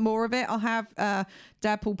see a bit more of it, I'll have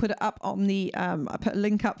Paul put it up on the... I put a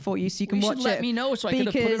link up for you so you can watch it. Let me know so I could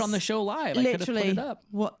have put it on the show live. I could have put it up.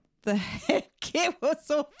 What the heck? It was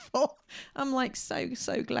awful. I'm like so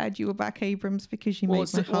glad you were back, Abrams, because you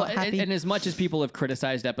made my heart happy. And as much as people have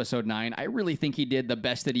criticized episode 9, I really think he did the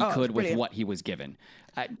best that he could with what he was given.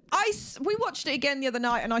 We watched it again the other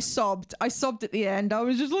night and I sobbed. I sobbed at the end. I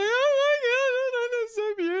was just like, oh my God, that's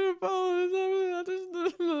so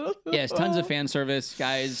beautiful. Yes, tons of fan service,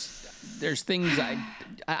 guys. There's things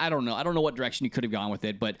I don't know. I don't know what direction he could have gone with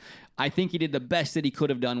it, but I think he did the best that he could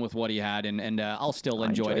have done with what he had, and I'll still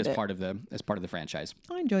enjoy it as part of the franchise.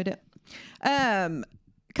 I enjoyed it. A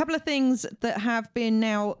couple of things that have been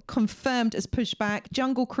now confirmed as pushback.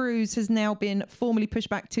 Jungle Cruise has now been formally pushed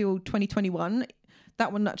back till 2021.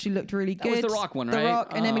 That one actually looked really good. That was the Rock one, right? The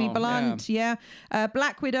Rock and Emily Blunt, yeah.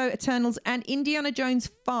 Black Widow, Eternals, and Indiana Jones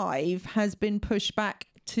 5 has been pushed back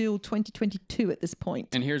till 2022 at this point.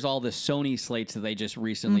 And here's all the Sony slates that they just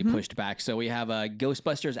recently pushed back. So we have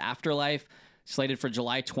Ghostbusters Afterlife slated for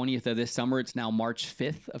July 20th of this summer. It's now March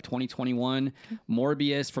 5th of 2021.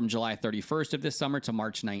 Morbius from July 31st of this summer to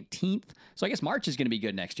March 19th. So I guess March is going to be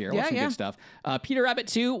good next year. Some good stuff. Peter Rabbit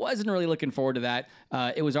 2, wasn't really looking forward to that.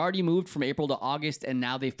 It was already moved from April to August, and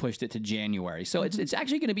now they've pushed it to January. So it's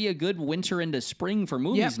actually going to be a good winter into spring for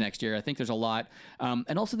movies next year. I think there's a lot.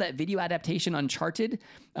 And also that video adaptation Uncharted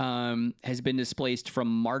has been displaced from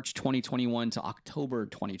March 2021 to October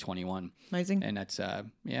 2021. Amazing. And that's,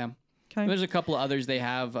 Okay. There's a couple of others. They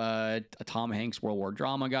have a Tom Hanks World War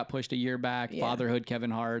drama got pushed a year back. Fatherhood,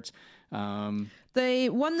 Kevin Hart. The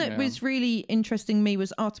one that was really interesting me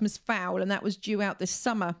was Artemis Fowl, and that was due out this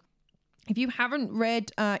summer. If you haven't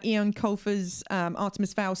read Ian Colfer's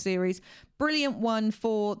Artemis Fowl series, brilliant one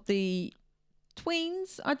for the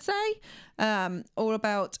tweens, I'd say. All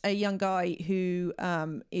about a young guy who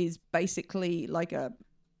is basically like a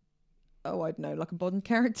Bond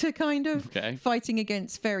character kind of, fighting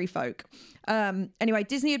against fairy folk. Anyway,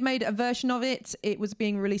 Disney had made a version of it. It was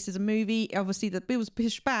being released as a movie. Obviously, the bill was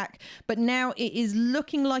pushed back, but now it is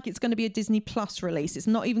looking like it's going to be a Disney Plus release. It's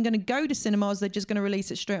not even going to go to cinemas. They're just going to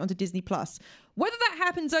release it straight onto Disney Plus. Whether that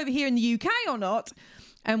happens over here in the UK or not,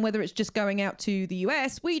 and whether it's just going out to the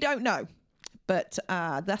US, we don't know. But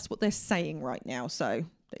that's what they're saying right now. So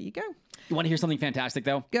there you go. You want to hear something fantastic,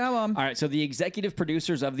 though? Go on. All right. So the executive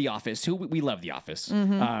producers of The Office, who we love The Office.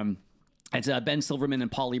 It's Ben Silverman and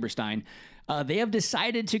Paul Lieberstein. They have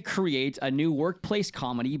decided to create a new workplace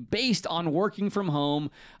comedy based on working from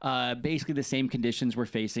home, basically the same conditions we're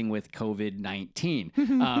facing with COVID-19.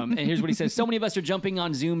 And here's what he says. So many of us are jumping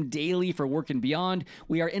on Zoom daily for work and beyond.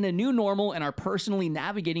 We are in a new normal and are personally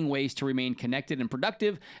navigating ways to remain connected and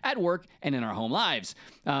productive at work and in our home lives.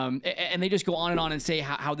 And they just go on and say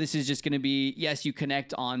how this is just going to be, yes, you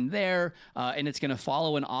connect on there, and it's going to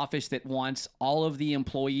follow an office that wants all of the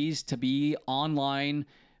employees to be online,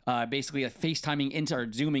 basically a FaceTiming into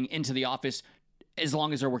or Zooming into the office as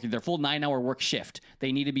long as they're working their full 9-hour work shift.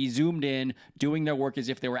 They need to be zoomed in, doing their work as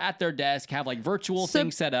if they were at their desk, have like virtual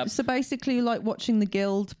things set up. So basically like watching The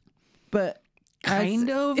Guild, but... Kind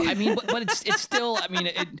of. I mean, but it's still, I mean,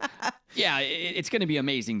 it's going to be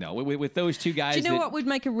amazing, though, with those two guys. Do you know what would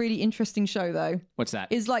make a really interesting show, though? What's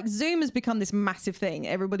that? Is like Zoom has become this massive thing.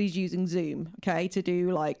 Everybody's using Zoom, okay, to do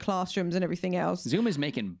like classrooms and everything else. Zoom is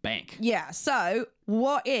making bank. Yeah. So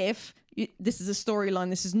what if... This is a storyline.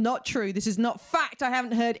 This is not true. This is not fact. I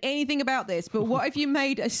haven't heard anything about this. But what if you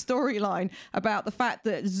made a storyline about the fact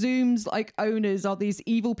that Zoom's like owners are these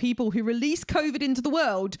evil people who release COVID into the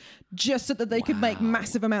world just so that they could make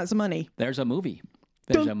massive amounts of money? There's a movie.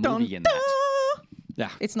 There's a movie in that. Yeah.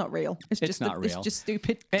 It's not real. It's not real. It's just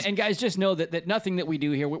stupid. And guys, just know that nothing that we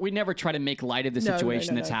do here, we never try to make light of the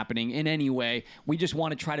situation that's happening in any way. We just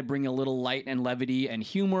want to try to bring a little light and levity and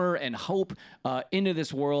humor and hope into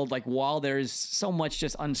this world. Like while there's so much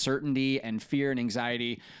just uncertainty and fear and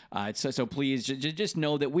anxiety, so please just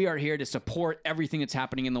know that we are here to support everything that's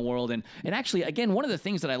happening in the world. And actually, again, one of the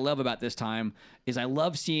things that I love about this time is I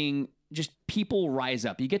love seeing just people rise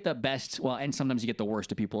up. You get the best, well, and sometimes you get the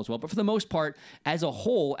worst of people as well. But for the most part, as a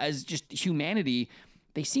whole, as just humanity,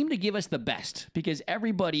 they seem to give us the best because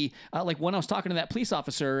everybody, like when I was talking to that police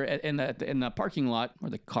officer in the parking lot or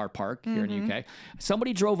the car park here in the UK,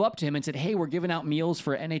 somebody drove up to him and said, "Hey, we're giving out meals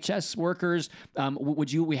for NHS workers.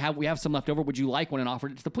 We have some left over. Would you like one?" And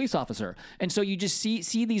offered it to the police officer. And so you just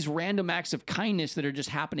see these random acts of kindness that are just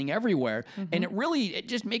happening everywhere, and it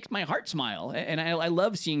just makes my heart smile. And I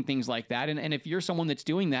love seeing things like that. And if you're someone that's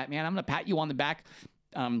doing that, man, I'm gonna pat you on the back.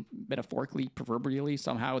 Metaphorically, proverbially,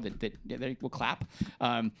 somehow that they will clap.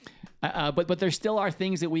 But there still are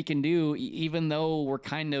things that we can do, even though we're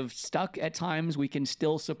kind of stuck at times. We can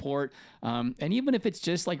still support, and even if it's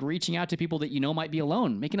just like reaching out to people that might be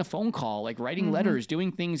alone, making a phone call, like writing letters,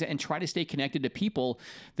 doing things, and try to stay connected to people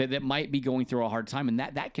that might be going through a hard time, and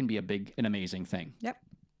that can be a big and amazing thing. Yep,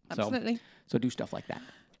 absolutely. So do stuff like that.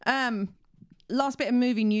 Last bit of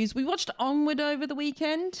movie news: we watched Onward over the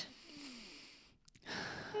weekend.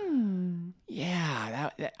 Yeah,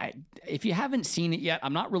 if you haven't seen it yet,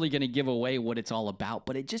 I'm not really going to give away what it's all about,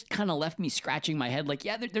 but it just kind of left me scratching my head. Like,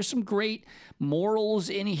 yeah, there's some great morals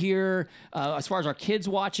in here as far as our kids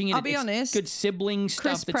watching it. I'll be honest. Good sibling stuff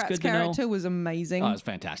Chris that's Pratt's good to know. character was amazing. Oh, it was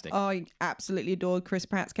fantastic. I absolutely adored Chris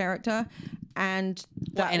Pratt's character, and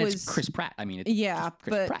it's Chris Pratt. I mean, it's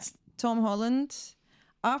Chris Pratt. Tom Holland.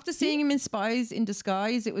 After seeing him in Spies in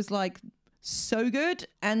Disguise, it was like so good,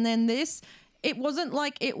 and then this. It wasn't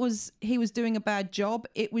like he was doing a bad job.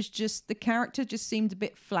 It was just the character just seemed a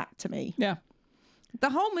bit flat to me. Yeah.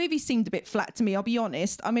 The whole movie seemed a bit flat to me, I'll be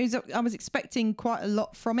honest. I mean, I was expecting quite a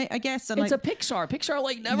lot from it, I guess. And it's a Pixar.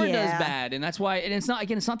 Pixar never does bad, and that's why. And it's not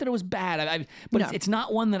that it was bad. It's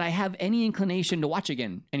not one that I have any inclination to watch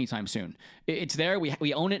again anytime soon. It's there.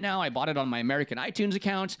 We own it now. I bought it on my American iTunes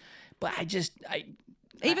account, but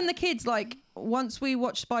even the kids, like, once we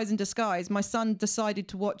watched Spies in Disguise, my son decided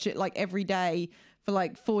to watch it, like, every day for,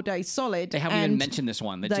 like, 4 days solid. They haven't even mentioned this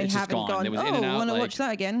one. It's just gone. It was in and out. I want to watch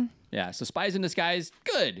that again. Yeah, so Spies in Disguise,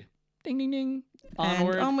 good. Ding, ding, ding.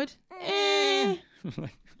 Onward.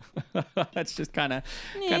 That's just kind of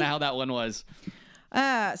how that one was.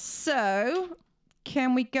 So,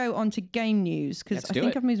 can we go on to game news? Because I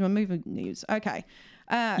think I've moved my movie news. Okay.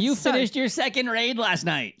 You finished your second raid last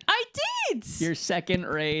night. I did. Your second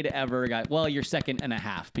raid ever your second and a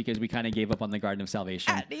half, because we kind of gave up on the Garden of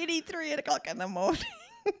Salvation. At nearly 3 o'clock in the morning.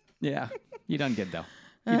 Yeah. You done good, though.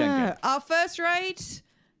 You done good. Our first raid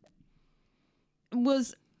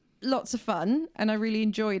was lots of fun, and I really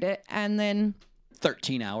enjoyed it. And then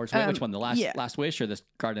 13 hours. Wait, which one? The Last Wish or the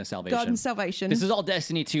Garden of Salvation? Garden of Salvation. This is all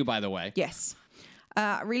Destiny 2, by the way. Yes.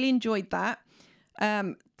 I really enjoyed that.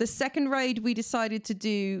 The second raid, we decided to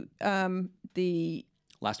do the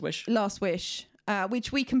Last Wish,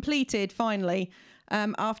 which we completed finally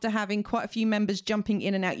after having quite a few members jumping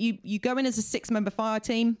in and out. You go in as a 6-member fire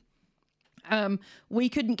team. We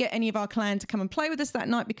couldn't get any of our clan to come and play with us that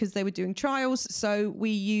night because they were doing trials, so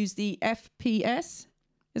we used the FPS.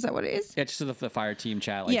 Is that what it is? Yeah, just the fire team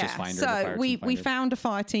chat, like just finder. So we found a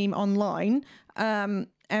fire team online.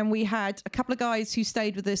 and we had a couple of guys who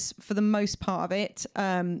stayed with us for the most part of it.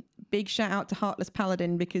 Big shout out to Heartless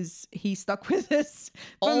Paladin because he stuck with us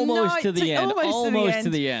almost to the end. Almost to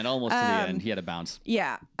the end. He had a bounce.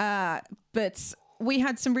 Yeah. But we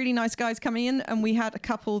had some really nice guys coming in, and we had a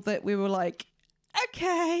couple that we were like,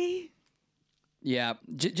 okay. Yeah.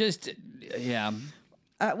 Yeah.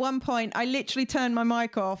 At one point, I literally turned my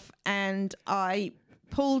mic off and I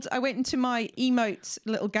went into my emotes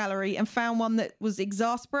little gallery and found one that was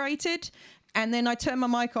exasperated. And then I turned my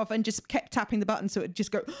mic off and just kept tapping the button so it'd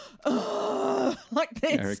just go like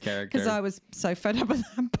this. Because I was so fed up at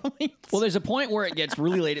that point. Well, there's a point where it gets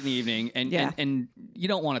really late in the evening and you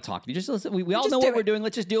don't want to talk. You just listen. We all know what we're doing.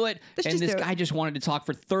 Let's just do it. And this guy just wanted to talk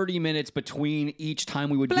for 30 minutes between each time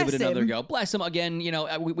we would give it another go. Bless him. Again,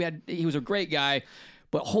 he was a great guy.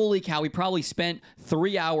 But holy cow, we probably spent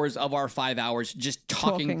 3 hours of our 5 hours just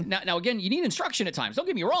talking. Now, again, you need instruction at times. Don't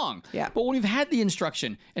get me wrong. Yeah. But when we've had the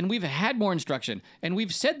instruction, and we've had more instruction, and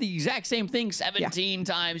we've said the exact same thing 17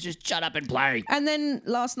 times, just shut up and play. And then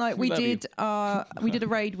last night we did a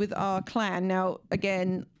raid with our clan. Now,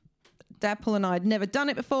 again, Dadpool and I had never done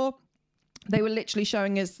it before. They were literally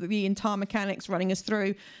showing us the entire mechanics, running us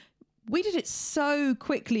through. We did it so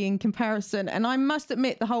quickly in comparison, and I must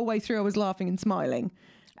admit the whole way through I was laughing and smiling.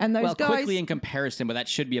 And those guys, quickly in comparison, but that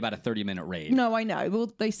should be about a 30-minute raid. No, I know.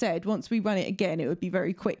 Well, they said once we run it again, it would be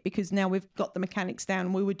very quick because now we've got the mechanics down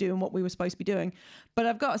and we were doing what we were supposed to be doing. But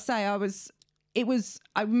I've got to say,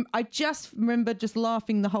 I just remember just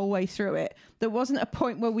laughing the whole way through it. There wasn't a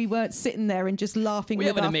point where we weren't sitting there and just laughing with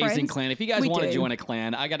our friends. We have an amazing clan. If you guys want to join a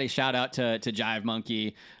clan, I got a shout out to Jive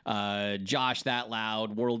Monkey, Josh That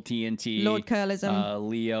Loud, World TNT, Lord Curlism,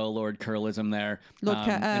 Leo, Lord Curlism there.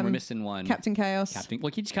 And we're missing one. Captain Chaos.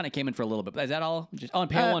 Well, he just kind of came in for a little bit. Is that all? And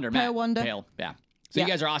Pale Wonder, Matt. Pale Wonder. Pale, yeah. So you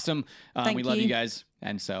guys are awesome. We love you guys.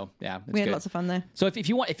 And so, we had lots of fun there. So if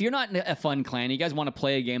you're not in a fun clan, you guys want to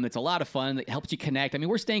play a game that's a lot of fun, that helps you connect. I mean,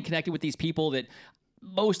 we're staying connected with these people that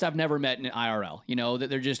most I've never met in IRL, that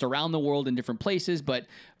they're just around the world in different places, but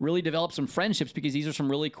really develop some friendships because these are some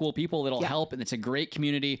really cool people that'll help, and it's a great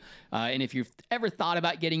community. And if you've ever thought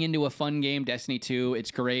about getting into a fun game, Destiny 2, it's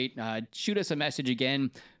great. Shoot us a message again.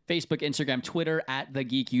 Facebook, Instagram, Twitter,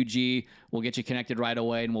 @TheGeekUG. We'll get you connected right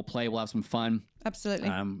away, and we'll play. We'll have some fun. Absolutely.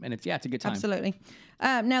 And it's a good time. Absolutely.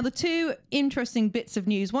 Now, the two interesting bits of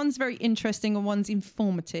news. One's very interesting and one's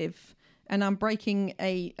informative. And I'm breaking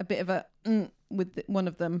a bit of a with one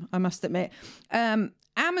of them, I must admit.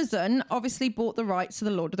 Amazon obviously bought the rights to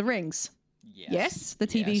The Lord of the Rings. Yes, the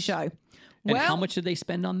TV show. And how much did they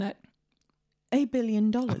spend on that? $1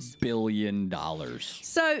 billion. $1 billion.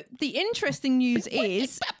 So the interesting news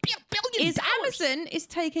is Amazon is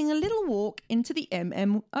taking a little walk into the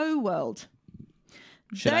MMO world.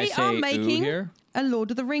 They are making a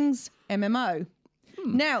Lord of the Rings MMO.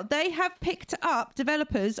 Now, they have picked up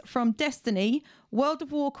developers from Destiny, World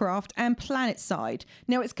of Warcraft, and PlanetSide.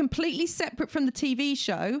 Now, it's completely separate from the TV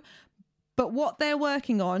show, but what they're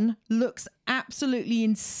working on looks absolutely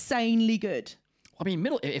insanely good. I mean,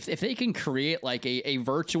 if they can create like a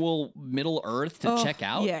virtual Middle Earth to check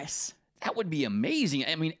out, yes, that would be amazing.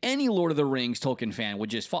 I mean, any Lord of the Rings Tolkien fan would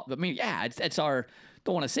just fall. I mean, it's our.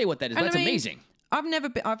 Don't want to say what that is, but that's amazing. I've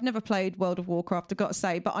never played World of Warcraft, I've got to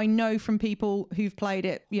say, but I know from people who've played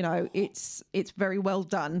it, it's very well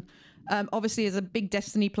done. Obviously, as a big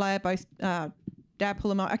Destiny player, both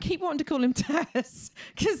Dadpool and I keep wanting to call him Taz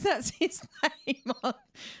because that's his name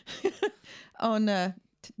on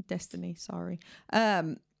Destiny. Sorry.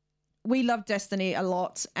 We love Destiny a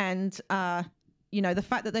lot, and the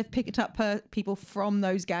fact that they've picked up people from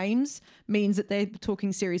those games means that they're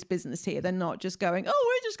talking serious business here. They're not just going, oh,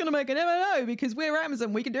 we're just going to make an MMO because we're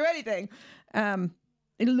Amazon. We can do anything.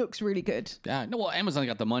 It looks really good. Yeah. No, well, Amazon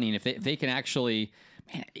got the money, and if they can actually,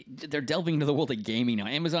 man, they're delving into the world of gaming now.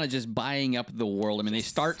 Amazon is just buying up the world. I mean, they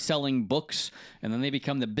start selling books, and then they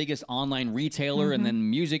become the biggest online retailer, and then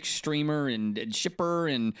music streamer, and shipper,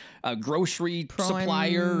 and grocery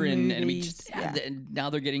supplier, and I mean, now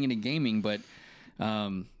they're getting into gaming, but.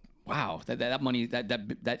 Wow, that money,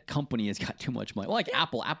 that company has got too much money. Well, like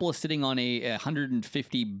Apple. Apple is sitting on a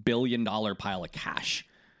 $150 billion pile of cash.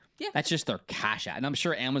 Yeah. That's just their cash at. And I'm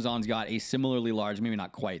sure Amazon's got a similarly large, maybe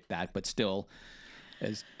not quite that, but still,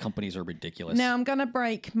 as companies are ridiculous. Now, I'm going to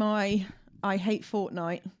break my I hate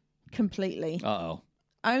Fortnite completely. Uh-oh.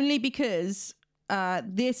 Only because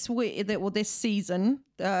this season,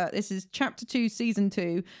 this is Chapter 2, Season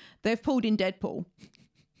 2, they've pulled in Deadpool.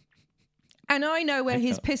 And I know where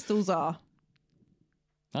his pistols are.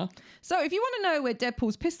 Huh? So if you want to know where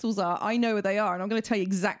Deadpool's pistols are, I know where they are, and I'm going to tell you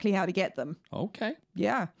exactly how to get them. Okay.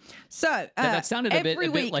 Yeah. So that sounded a bit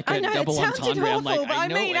like a double entendre. Awful, I'm like, but I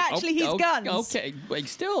mean, actually, he's guns. Okay, like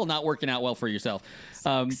still not working out well for yourself.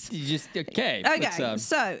 Okay. Okay.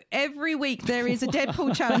 So every week there is a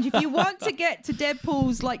Deadpool challenge. If you want to get to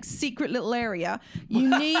Deadpool's like secret little area, you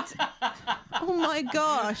need. Oh my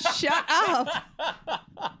gosh! Shut up.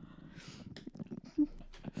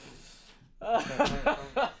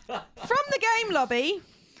 From the game lobby,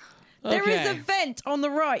 there is a vent on the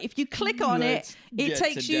right. If you click on it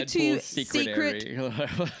takes you to secret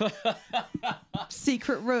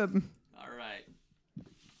room. All right.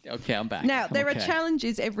 Okay, I'm back. Now, there are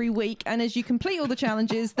challenges every week, and as you complete all the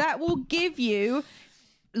challenges, that will give you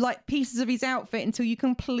like pieces of his outfit until you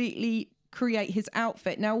completely create his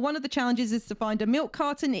outfit. Now, one of the challenges is to find a milk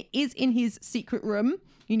carton. It is in his secret room.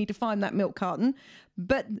 You need to find that milk carton.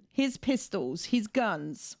 But his pistols, his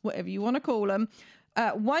guns, whatever you want to call them,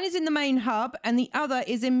 one is in the main hub and the other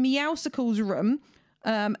is in Meowsicle's room.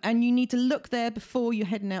 And you need to look there before you're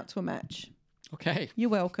heading out to a match. Okay. You're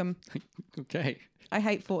welcome. Okay. I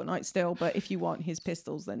hate Fortnite still, but if you want his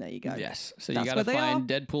pistols, then there you go. Yes. So you got to find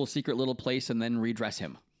Deadpool's secret little place and then redress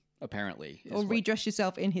him, apparently. Or redress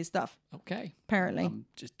yourself in his stuff. Okay. Apparently. I'm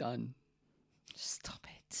just done. Stop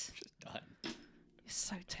it. Just done. You're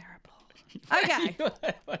so terrible. Okay.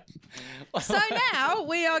 So now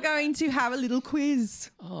we are going to have a little quiz.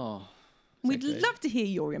 Oh. We'd love to hear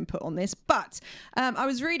your input on this, but I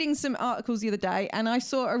was reading some articles the other day and I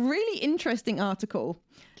saw a really interesting article.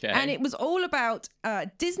 Okay. And it was all about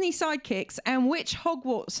Disney sidekicks and which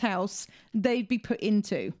Hogwarts house they'd be put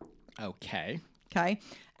into. Okay. Okay.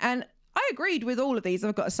 And I agreed with all of these,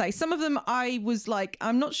 I've got to say. Some of them I was like,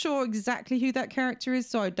 I'm not sure exactly who that character is,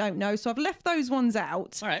 so I don't know. So I've left those ones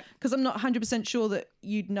out. All right. Because I'm not 100% sure that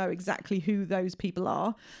you'd know exactly who those people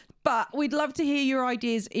are. But we'd love to hear your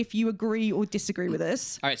ideas if you agree or disagree with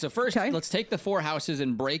us. All right, so first, let's take the 4 houses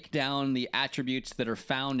and break down the attributes that are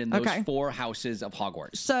found in those 4 houses of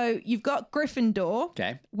Hogwarts. So you've got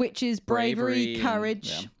Gryffindor, which is bravery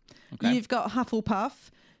courage. And, okay. You've got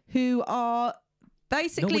Hufflepuff, who are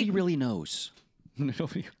basically... Nobody really knows.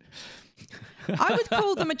 I would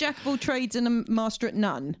call them a jack of all trades and a master at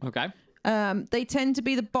none. Okay. They tend to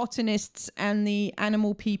be the botanists and the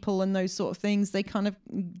animal people and those sort of things. They kind of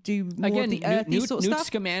do more of the earthy sort of Newt stuff.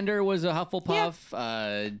 Scamander was a Hufflepuff.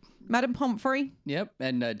 Yeah. Madame Pomfrey. Yep,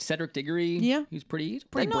 and Cedric Diggory. Yeah, he's pretty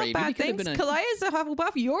They're brave. Not bad things. Kalea's a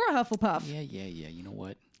Hufflepuff. You're a Hufflepuff. Yeah. You know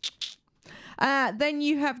what? Then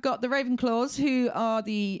you have got the Ravenclaws, who are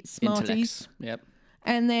the smarties. Intellects. Yep.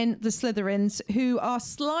 And then the Slytherins, who are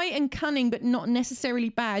sly and cunning, but not necessarily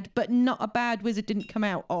bad, but not a bad wizard didn't come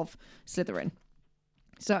out of Slytherin.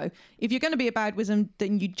 So if you're going to be a bad wizard,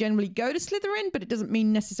 then you generally go to Slytherin, but it doesn't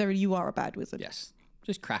mean necessarily you are a bad wizard. Yes.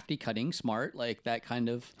 Just crafty, cunning, smart, like that kind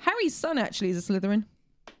of... Harry's son actually is a Slytherin.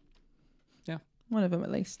 Yeah. One of them, at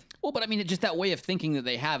least. Well, but I mean, just that way of thinking that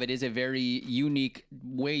they have, it is a very unique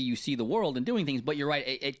way you see the world and doing things. But you're right,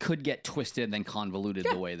 it could get twisted and then convoluted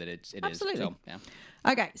the way that it absolutely. is. So, yeah.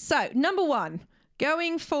 Okay, so number 1,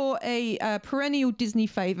 going for a perennial Disney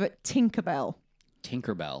favorite, Tinkerbell.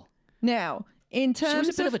 Tinkerbell. Now, in terms of... She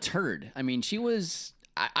was a bit of a turd. I mean, she was...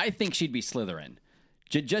 I think she'd be Slytherin.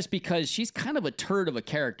 Just because she's kind of a turd of a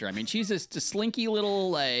character. I mean, she's just a slinky little,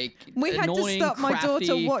 like, we had annoying, to stop my crafty...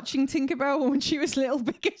 daughter watching Tinkerbell when she was little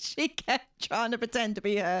because she kept trying to pretend to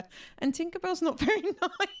be her. And Tinkerbell's not very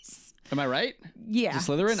nice. Am I right? Yeah. Is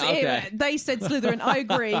it Slytherin? Okay. They said Slytherin. I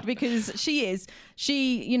agreed because she is.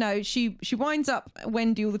 She winds up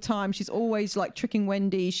Wendy all the time. She's always like tricking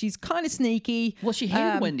Wendy. She's kind of sneaky. Well, she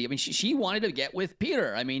hated Wendy. I mean, she wanted to get with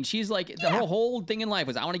Peter. I mean, she's like, her whole thing in life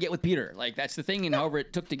was, I want to get with Peter. Like, that's the thing. And however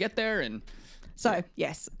it took to get there. And so,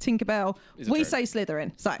 yes, Tinkerbell. We say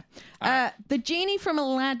Slytherin. So, the genie from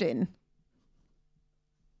Aladdin.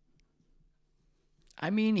 I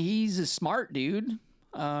mean, he's a smart dude.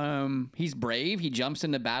 He's brave. He jumps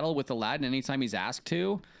into battle with Aladdin anytime he's asked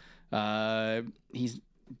to. He's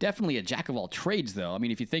definitely a jack of all trades, though. I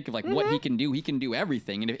mean, if you think of like what he can do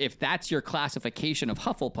everything. And if that's your classification of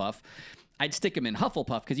Hufflepuff, I'd stick him in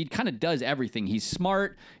Hufflepuff because he kind of does everything. He's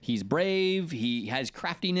smart. He's brave. He has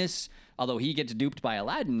craftiness, although he gets duped by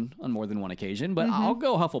Aladdin on more than one occasion. But I'll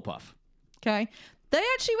go Hufflepuff. Okay. They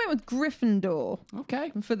actually went with Gryffindor.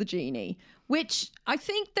 Okay. For the genie, which I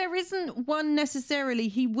think there isn't one necessarily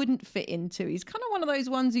he wouldn't fit into. He's kind of one of those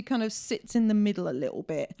ones who kind of sits in the middle a little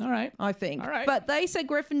bit. All right. I think. All right. But they said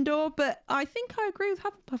Gryffindor, but I think I agree with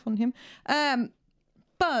Hufflepuff on him.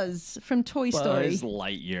 Buzz from Toy Story. Buzz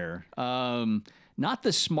Lightyear. Not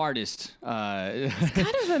the smartest. He's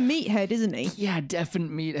kind of a meathead, isn't he? Yeah,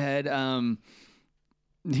 definite meathead.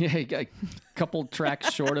 Yeah, a couple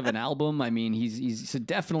tracks short of an album. I mean, he's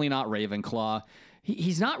definitely not Ravenclaw.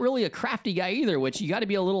 He's not really a crafty guy either, which you got to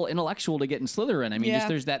be a little intellectual to get in Slytherin. I mean, just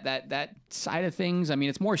there's that side of things. I mean,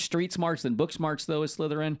 it's more street smarts than book smarts, though, is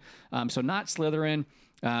Slytherin. So not Slytherin.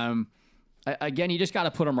 Again, you just got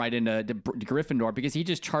to put him right into Gryffindor because he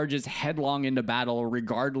just charges headlong into battle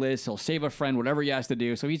regardless. He'll save a friend, whatever he has to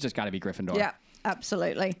do. So he's just got to be Gryffindor. Yeah,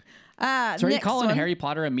 absolutely. So are you calling one. Harry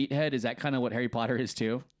Potter a meathead? Is that kind of what Harry Potter is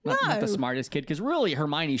too? Not the smartest kid, because really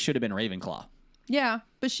Hermione should have been Ravenclaw. Yeah,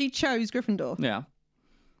 but she chose Gryffindor. Yeah.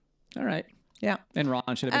 All right. Yeah. And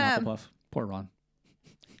Ron should have been Hufflepuff. Poor Ron.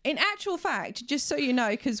 In actual fact, just so you know,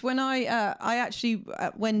 because when I actually,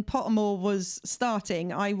 when Pottermore was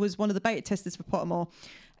starting, I was one of the beta testers for Pottermore.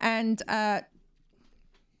 And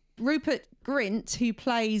Rupert Grint, who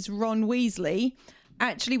plays Ron Weasley,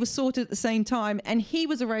 actually was sorted at the same time. And he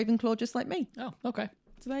was a Ravenclaw just like me. Oh, okay.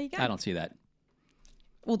 So there you go. I don't see that.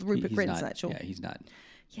 Well, the Rupert He's Grint's not, actual. Yeah, he's not.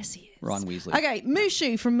 Yes, he is. Ron Weasley. Okay,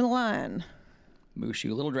 Mushu from Milan.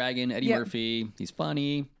 Mushu, Little Dragon, Eddie Murphy. He's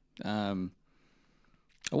funny.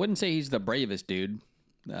 I wouldn't say he's the bravest dude.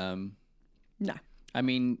 No. I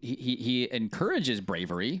mean, he encourages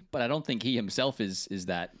bravery, but I don't think he himself is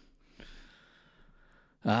that.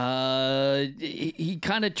 He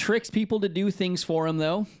kind of tricks people to do things for him,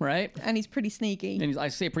 though, right? And he's pretty sneaky. And I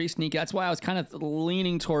say pretty sneaky. That's why I was kind of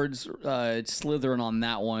leaning towards Slytherin on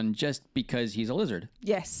that one, just because he's a lizard.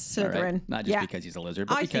 Yes, Slytherin. Right? Not just because he's a lizard,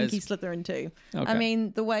 but I because... think he's Slytherin too. Okay. I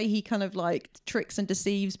mean, the way he kind of like tricks and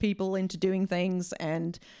deceives people into doing things,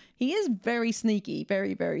 and he is very sneaky,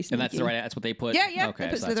 very, very sneaky. And that's what they put? Yeah, okay,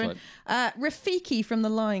 they put so Slytherin. Rafiki from The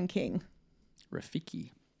Lion King.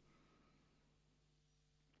 Rafiki.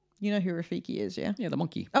 You know who Rafiki is, yeah? Yeah, the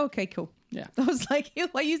monkey. Okay, cool. Yeah. I was like,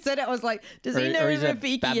 when you said it, I was like, does he know who he's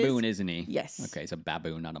Rafiki a baboon, is? isn't he? Yes. Okay, he's a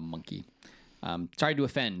baboon, not a monkey. Sorry to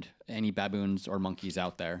offend any baboons or monkeys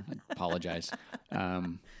out there. I apologize. I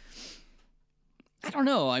don't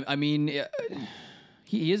know. I mean,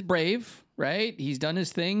 he is brave, right? He's done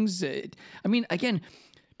his things. I mean, again,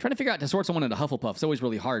 trying to figure out to sort someone into Hufflepuff is always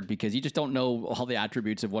really hard because you just don't know all the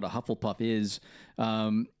attributes of what a Hufflepuff is.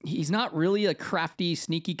 He's not really a crafty,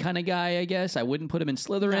 sneaky kind of guy, I guess. I wouldn't put him in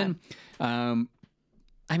Slytherin. No.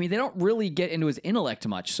 I mean, they don't really get into his intellect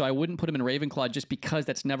much, so I wouldn't put him in Ravenclaw just because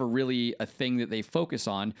that's never really a thing that they focus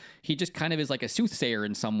on. He just kind of is like a soothsayer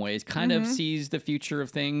in some ways, kind of sees the future of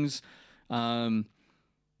things. I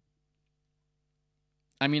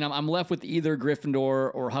mean, I'm left with either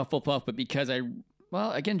Gryffindor or Hufflepuff, but because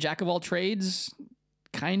well, again, jack of all trades,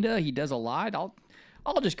 kinda. He does a lot.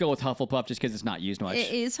 I'll just go with Hufflepuff just because it's not used much.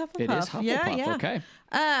 It is Hufflepuff. It is Hufflepuff. Yeah. Okay.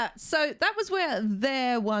 So that was where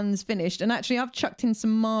their ones finished, and actually, I've chucked in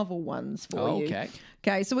some Marvel ones for you. Okay.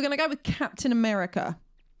 Okay. So we're gonna go with Captain America.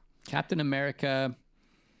 Captain America.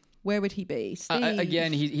 Where would he be? Steve?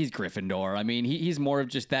 Again, he's Gryffindor. I mean, he's more of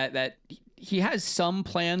just that. He has some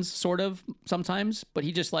plans, sort of, sometimes, but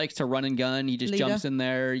he just likes to run and gun. He just jumps in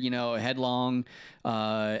there, headlong,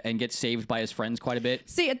 and gets saved by his friends quite a bit.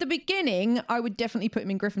 See, at the beginning, I would definitely put him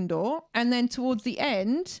in Gryffindor, and then towards the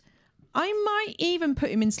end, I might even put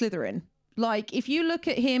him in Slytherin. Like, if you look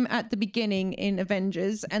at him at the beginning in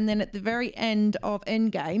Avengers, and then at the very end of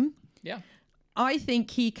Endgame, I think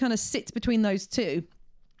he kind of sits between those two.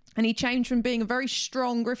 And he changed from being a very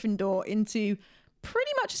strong Gryffindor into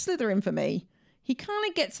pretty much a Slytherin for me. He kind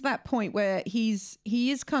of gets to that point where he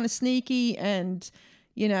is kind of sneaky, and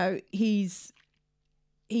he's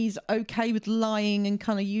okay with lying and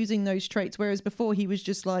kind of using those traits, whereas before he was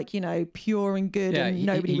just like pure and good, and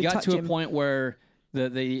nobody would touch him. He got to a point where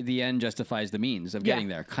the end justifies the means of getting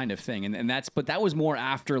there, kind of thing, and but that was more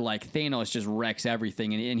after like Thanos just wrecks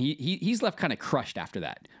everything, and he's left kind of crushed after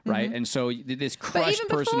that, right? And so this crushed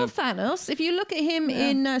person before Thanos, if you look at him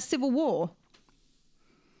in Civil War.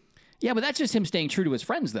 Yeah, but that's just him staying true to his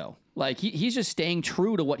friends, though. Like, he's just staying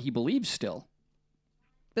true to what he believes still.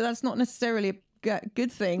 But that's not necessarily a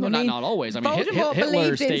good thing. Well, not always. I mean,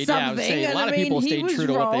 Hitler stayed, a lot of people stayed true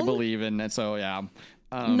to what they believe in, and so, yeah.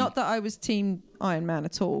 Not that I was Team Iron Man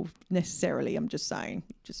at all, necessarily. I'm just saying.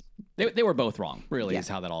 They were both wrong, really, is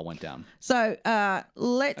how that all went down. So,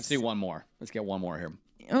 let's do one more. Let's get one more here.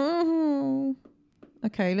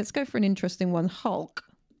 Okay, let's go for an interesting one. Hulk.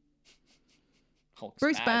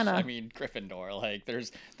 Bruce Smash. Banner. I mean, Gryffindor. Like,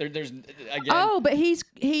 there's again. Oh, but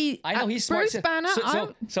he. I know he's smart. Bruce Banner.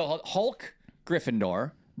 So Hulk,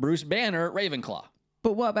 Gryffindor. Bruce Banner, Ravenclaw.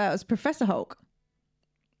 But what about as Professor Hulk?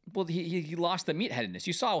 Well, he lost the meatheadedness.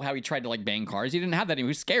 You saw how he tried to like bang cars. He didn't have that anymore.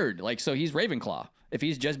 He was scared. Like, so he's Ravenclaw. If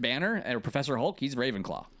he's just Banner or Professor Hulk, he's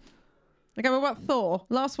Ravenclaw. Okay, what about Thor?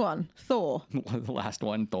 Last one, Thor. The last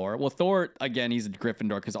one, Thor. Well, Thor, again, he's a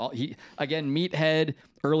Gryffindor because meathead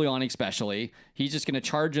early on especially. He's just going to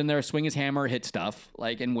charge in there, swing his hammer, hit stuff,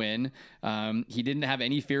 like, and win. He didn't have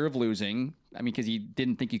any fear of losing. I mean, because he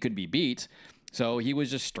didn't think he could be beat. So he was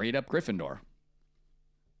just straight up Gryffindor.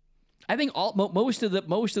 I think most of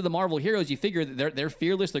the Marvel heroes, you figure that they're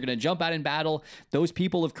fearless. They're going to jump out in battle. Those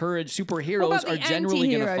people of courage, superheroes, are generally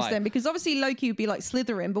going to fight. Then, because obviously Loki would be like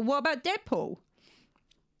Slytherin, but what about Deadpool?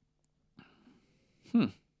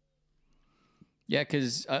 Yeah,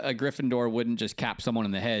 because a Gryffindor wouldn't just cap someone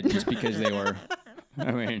in the head just because they were.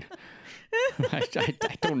 I mean,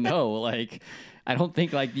 I don't know. Like, I don't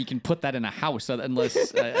think like you can put that in a house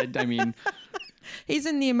unless I mean. He's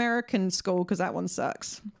in the American school because that one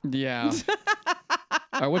sucks. Yeah.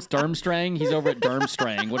 Or what's Durmstrang? He's over at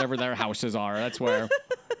Durmstrang, whatever their houses are. That's where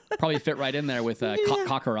probably fit right in there with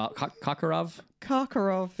Kakarov.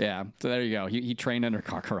 Kakarov. Yeah. So there you go. He trained under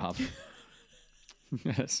Kakarov.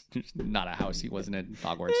 That's not a house. He wasn't in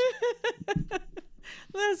Hogwarts.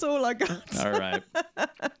 That's all I got. All right.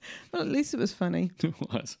 Well, at least it was funny. It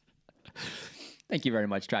was. Thank you very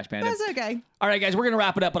much, Trash Panda. That's okay. All right, guys, we're going to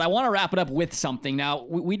wrap it up, but I want to wrap it up with something. Now,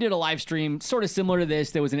 we did a live stream sort of similar to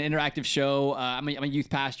this. There was an interactive show. I'm a youth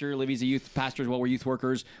pastor. Livy's a youth pastor as well. We're youth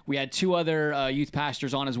workers. We had 2 other youth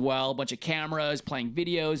pastors on as well. A bunch of cameras, playing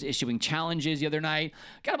videos, issuing challenges the other night.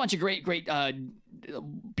 Got a bunch of great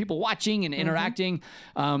people watching and interacting.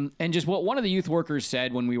 And just what one of the youth workers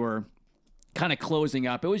said when we were kind of closing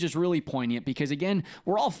up, it was just really poignant because, again,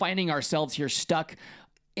 we're all finding ourselves here stuck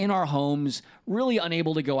in our homes, really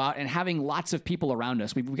unable to go out and having lots of people around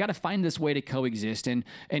us. We've got to find this way to coexist. And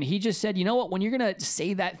he just said, you know what, when you're going to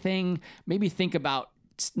say that thing, maybe think about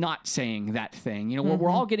not saying that thing. You know, we're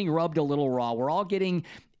all getting rubbed a little raw. We're all getting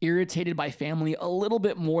irritated by family a little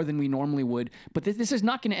bit more than we normally would. But this is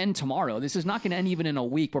not going to end tomorrow. This is not going to end even in a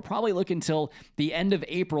week. We're probably looking until the end of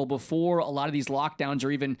April before a lot of these lockdowns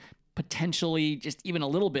are even potentially just even a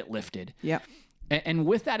little bit lifted. Yeah. And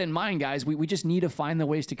with that in mind, guys, we just need to find the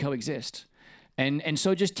ways to coexist. And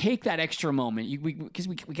so just take that extra moment, because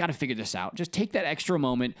we got to figure this out. Just take that extra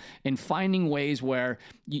moment in finding ways where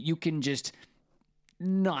you can just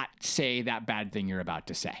not say that bad thing you're about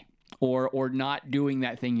to say. Or not doing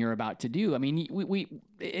that thing you're about to do. I mean,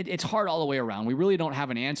 it's hard all the way around. We really don't have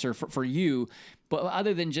an answer for you, but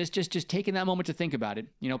other than just taking that moment to think about it,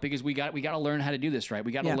 you know, because we got to learn how to do this right.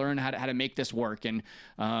 We got to learn how to make this work. And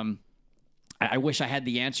I wish I had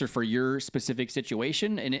the answer for your specific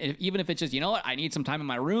situation. And even if it's just, you know what, I need some time in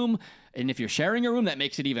my room. And if you're sharing a room, that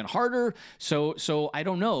makes it even harder. So I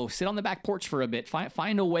don't know. Sit on the back porch for a bit.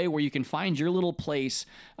 Find a way where you can find your little place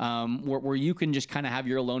where you can just kind of have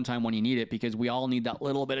your alone time when you need it, because we all need that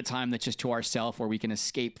little bit of time that's just to ourselves where we can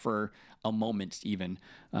escape for a moment even.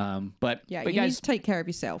 But you guys, need to take care of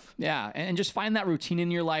yourself. Yeah, and just find that routine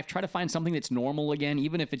in your life. Try to find something that's normal again,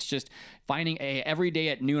 even if it's just finding every day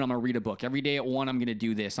at noon I'm gonna read a book. Every day at 1 I'm gonna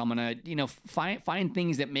do this. I'm gonna find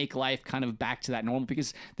things that make life kind of back to that normal,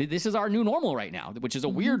 because this is our new normal right now, which is a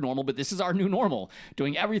weird normal, but this is our new normal.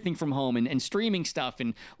 Doing everything from home and streaming stuff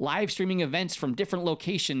and live streaming events from different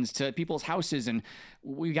locations to people's houses, and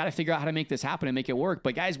we got to figure out how to make this happen and make it work.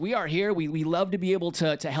 But guys, we are here. We love to be able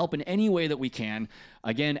to help in any way that we can.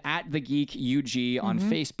 Again, at The Geek UG on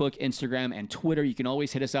Facebook, Instagram, and Twitter. You can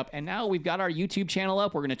always hit us up. And now we've got our YouTube channel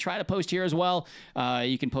up. We're going to try to post here as well.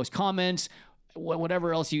 You can post comments,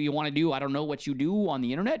 whatever else you want to do. I don't know what you do on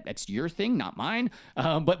the internet. That's your thing, not mine.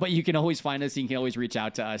 But you can always find us. You can always reach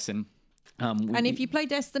out to us. And if you play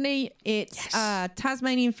Destiny, it's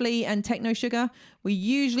Tasmanian Flea and Techno Sugar. We're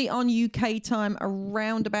usually on UK time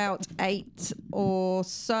around about 8 or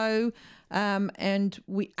so. And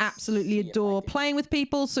we absolutely adore playing with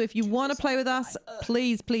people. So if you want to play with us,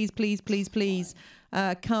 please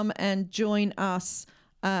come and join us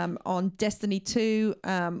on Destiny 2.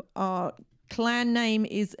 Our clan name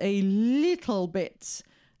is a little bit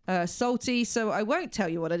salty, so I won't tell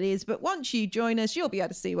you what it is. But once you join us, you'll be able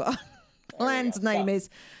to see what our clan's name is.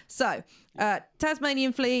 So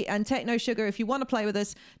Tasmanian Flea and Techno Sugar, if you want to play with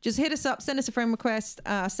us, just hit us up, send us a friend request,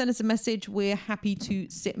 send us a message. We're happy to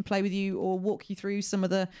sit and play with you or walk you through some of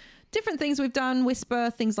the different things we've done, whisper,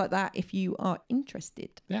 things like that, if you are interested.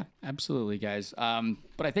 Yeah, absolutely, guys.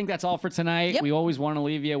 But I think that's all for tonight. Yep. We always want to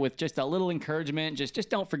leave you with just a little encouragement. Just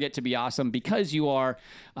don't forget to be awesome, because you are.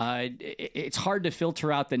 It's hard to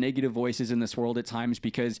filter out the negative voices in this world at times,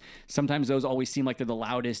 because sometimes those always seem like they're the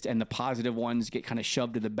loudest, and the positive ones get kind of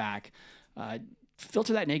shoved to the back.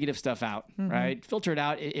 filter that negative stuff out, right? Filter it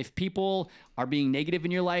out. If people are being negative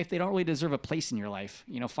in your life, they don't really deserve a place in your life.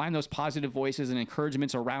 Find those positive voices and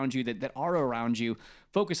encouragements around you that are around you.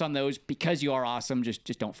 Focus on those because you are awesome.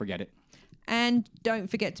 Just don't forget it. And don't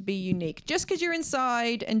forget to be unique. Just because you're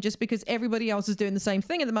inside and just because everybody else is doing the same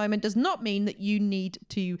thing at the moment does not mean that you need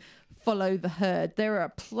to follow the herd. There are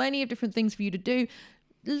plenty of different things for you to do.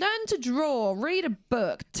 Learn to draw, read a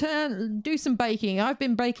book, do some baking. I've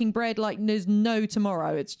been baking bread like there's no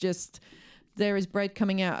tomorrow. It's just there is bread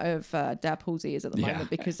coming out of Dad Paul's ears at the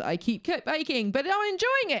moment because I keep baking, but I'm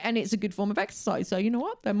enjoying it and it's a good form of exercise. So you know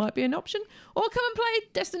what? There might be an option. Or come and play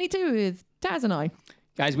Destiny 2 with Taz and I.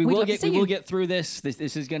 Guys, we will get through this.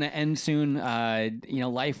 This is going to end soon.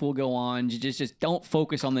 Life will go on. Just don't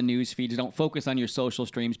focus on the news feeds. Don't focus on your social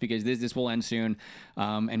streams because this will end soon,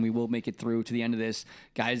 and we will make it through to the end of this,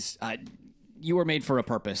 guys. You were made for a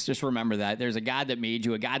purpose. Just remember that. There's a God that made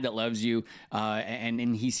you, a God that loves you,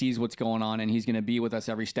 and he sees what's going on, and he's going to be with us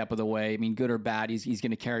every step of the way. I mean, good or bad, he's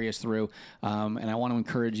going to carry us through, and I want to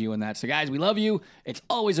encourage you in that. So, guys, we love you. It's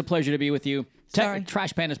always a pleasure to be with you.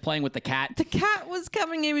 Trash Pan is playing with the cat. The cat was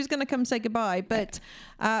coming. He was going to come say goodbye, but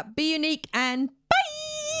be unique and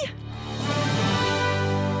bye!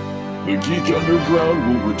 The Geek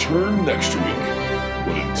Underground will return next week.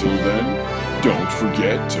 But until then, don't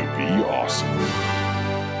forget to be awesome.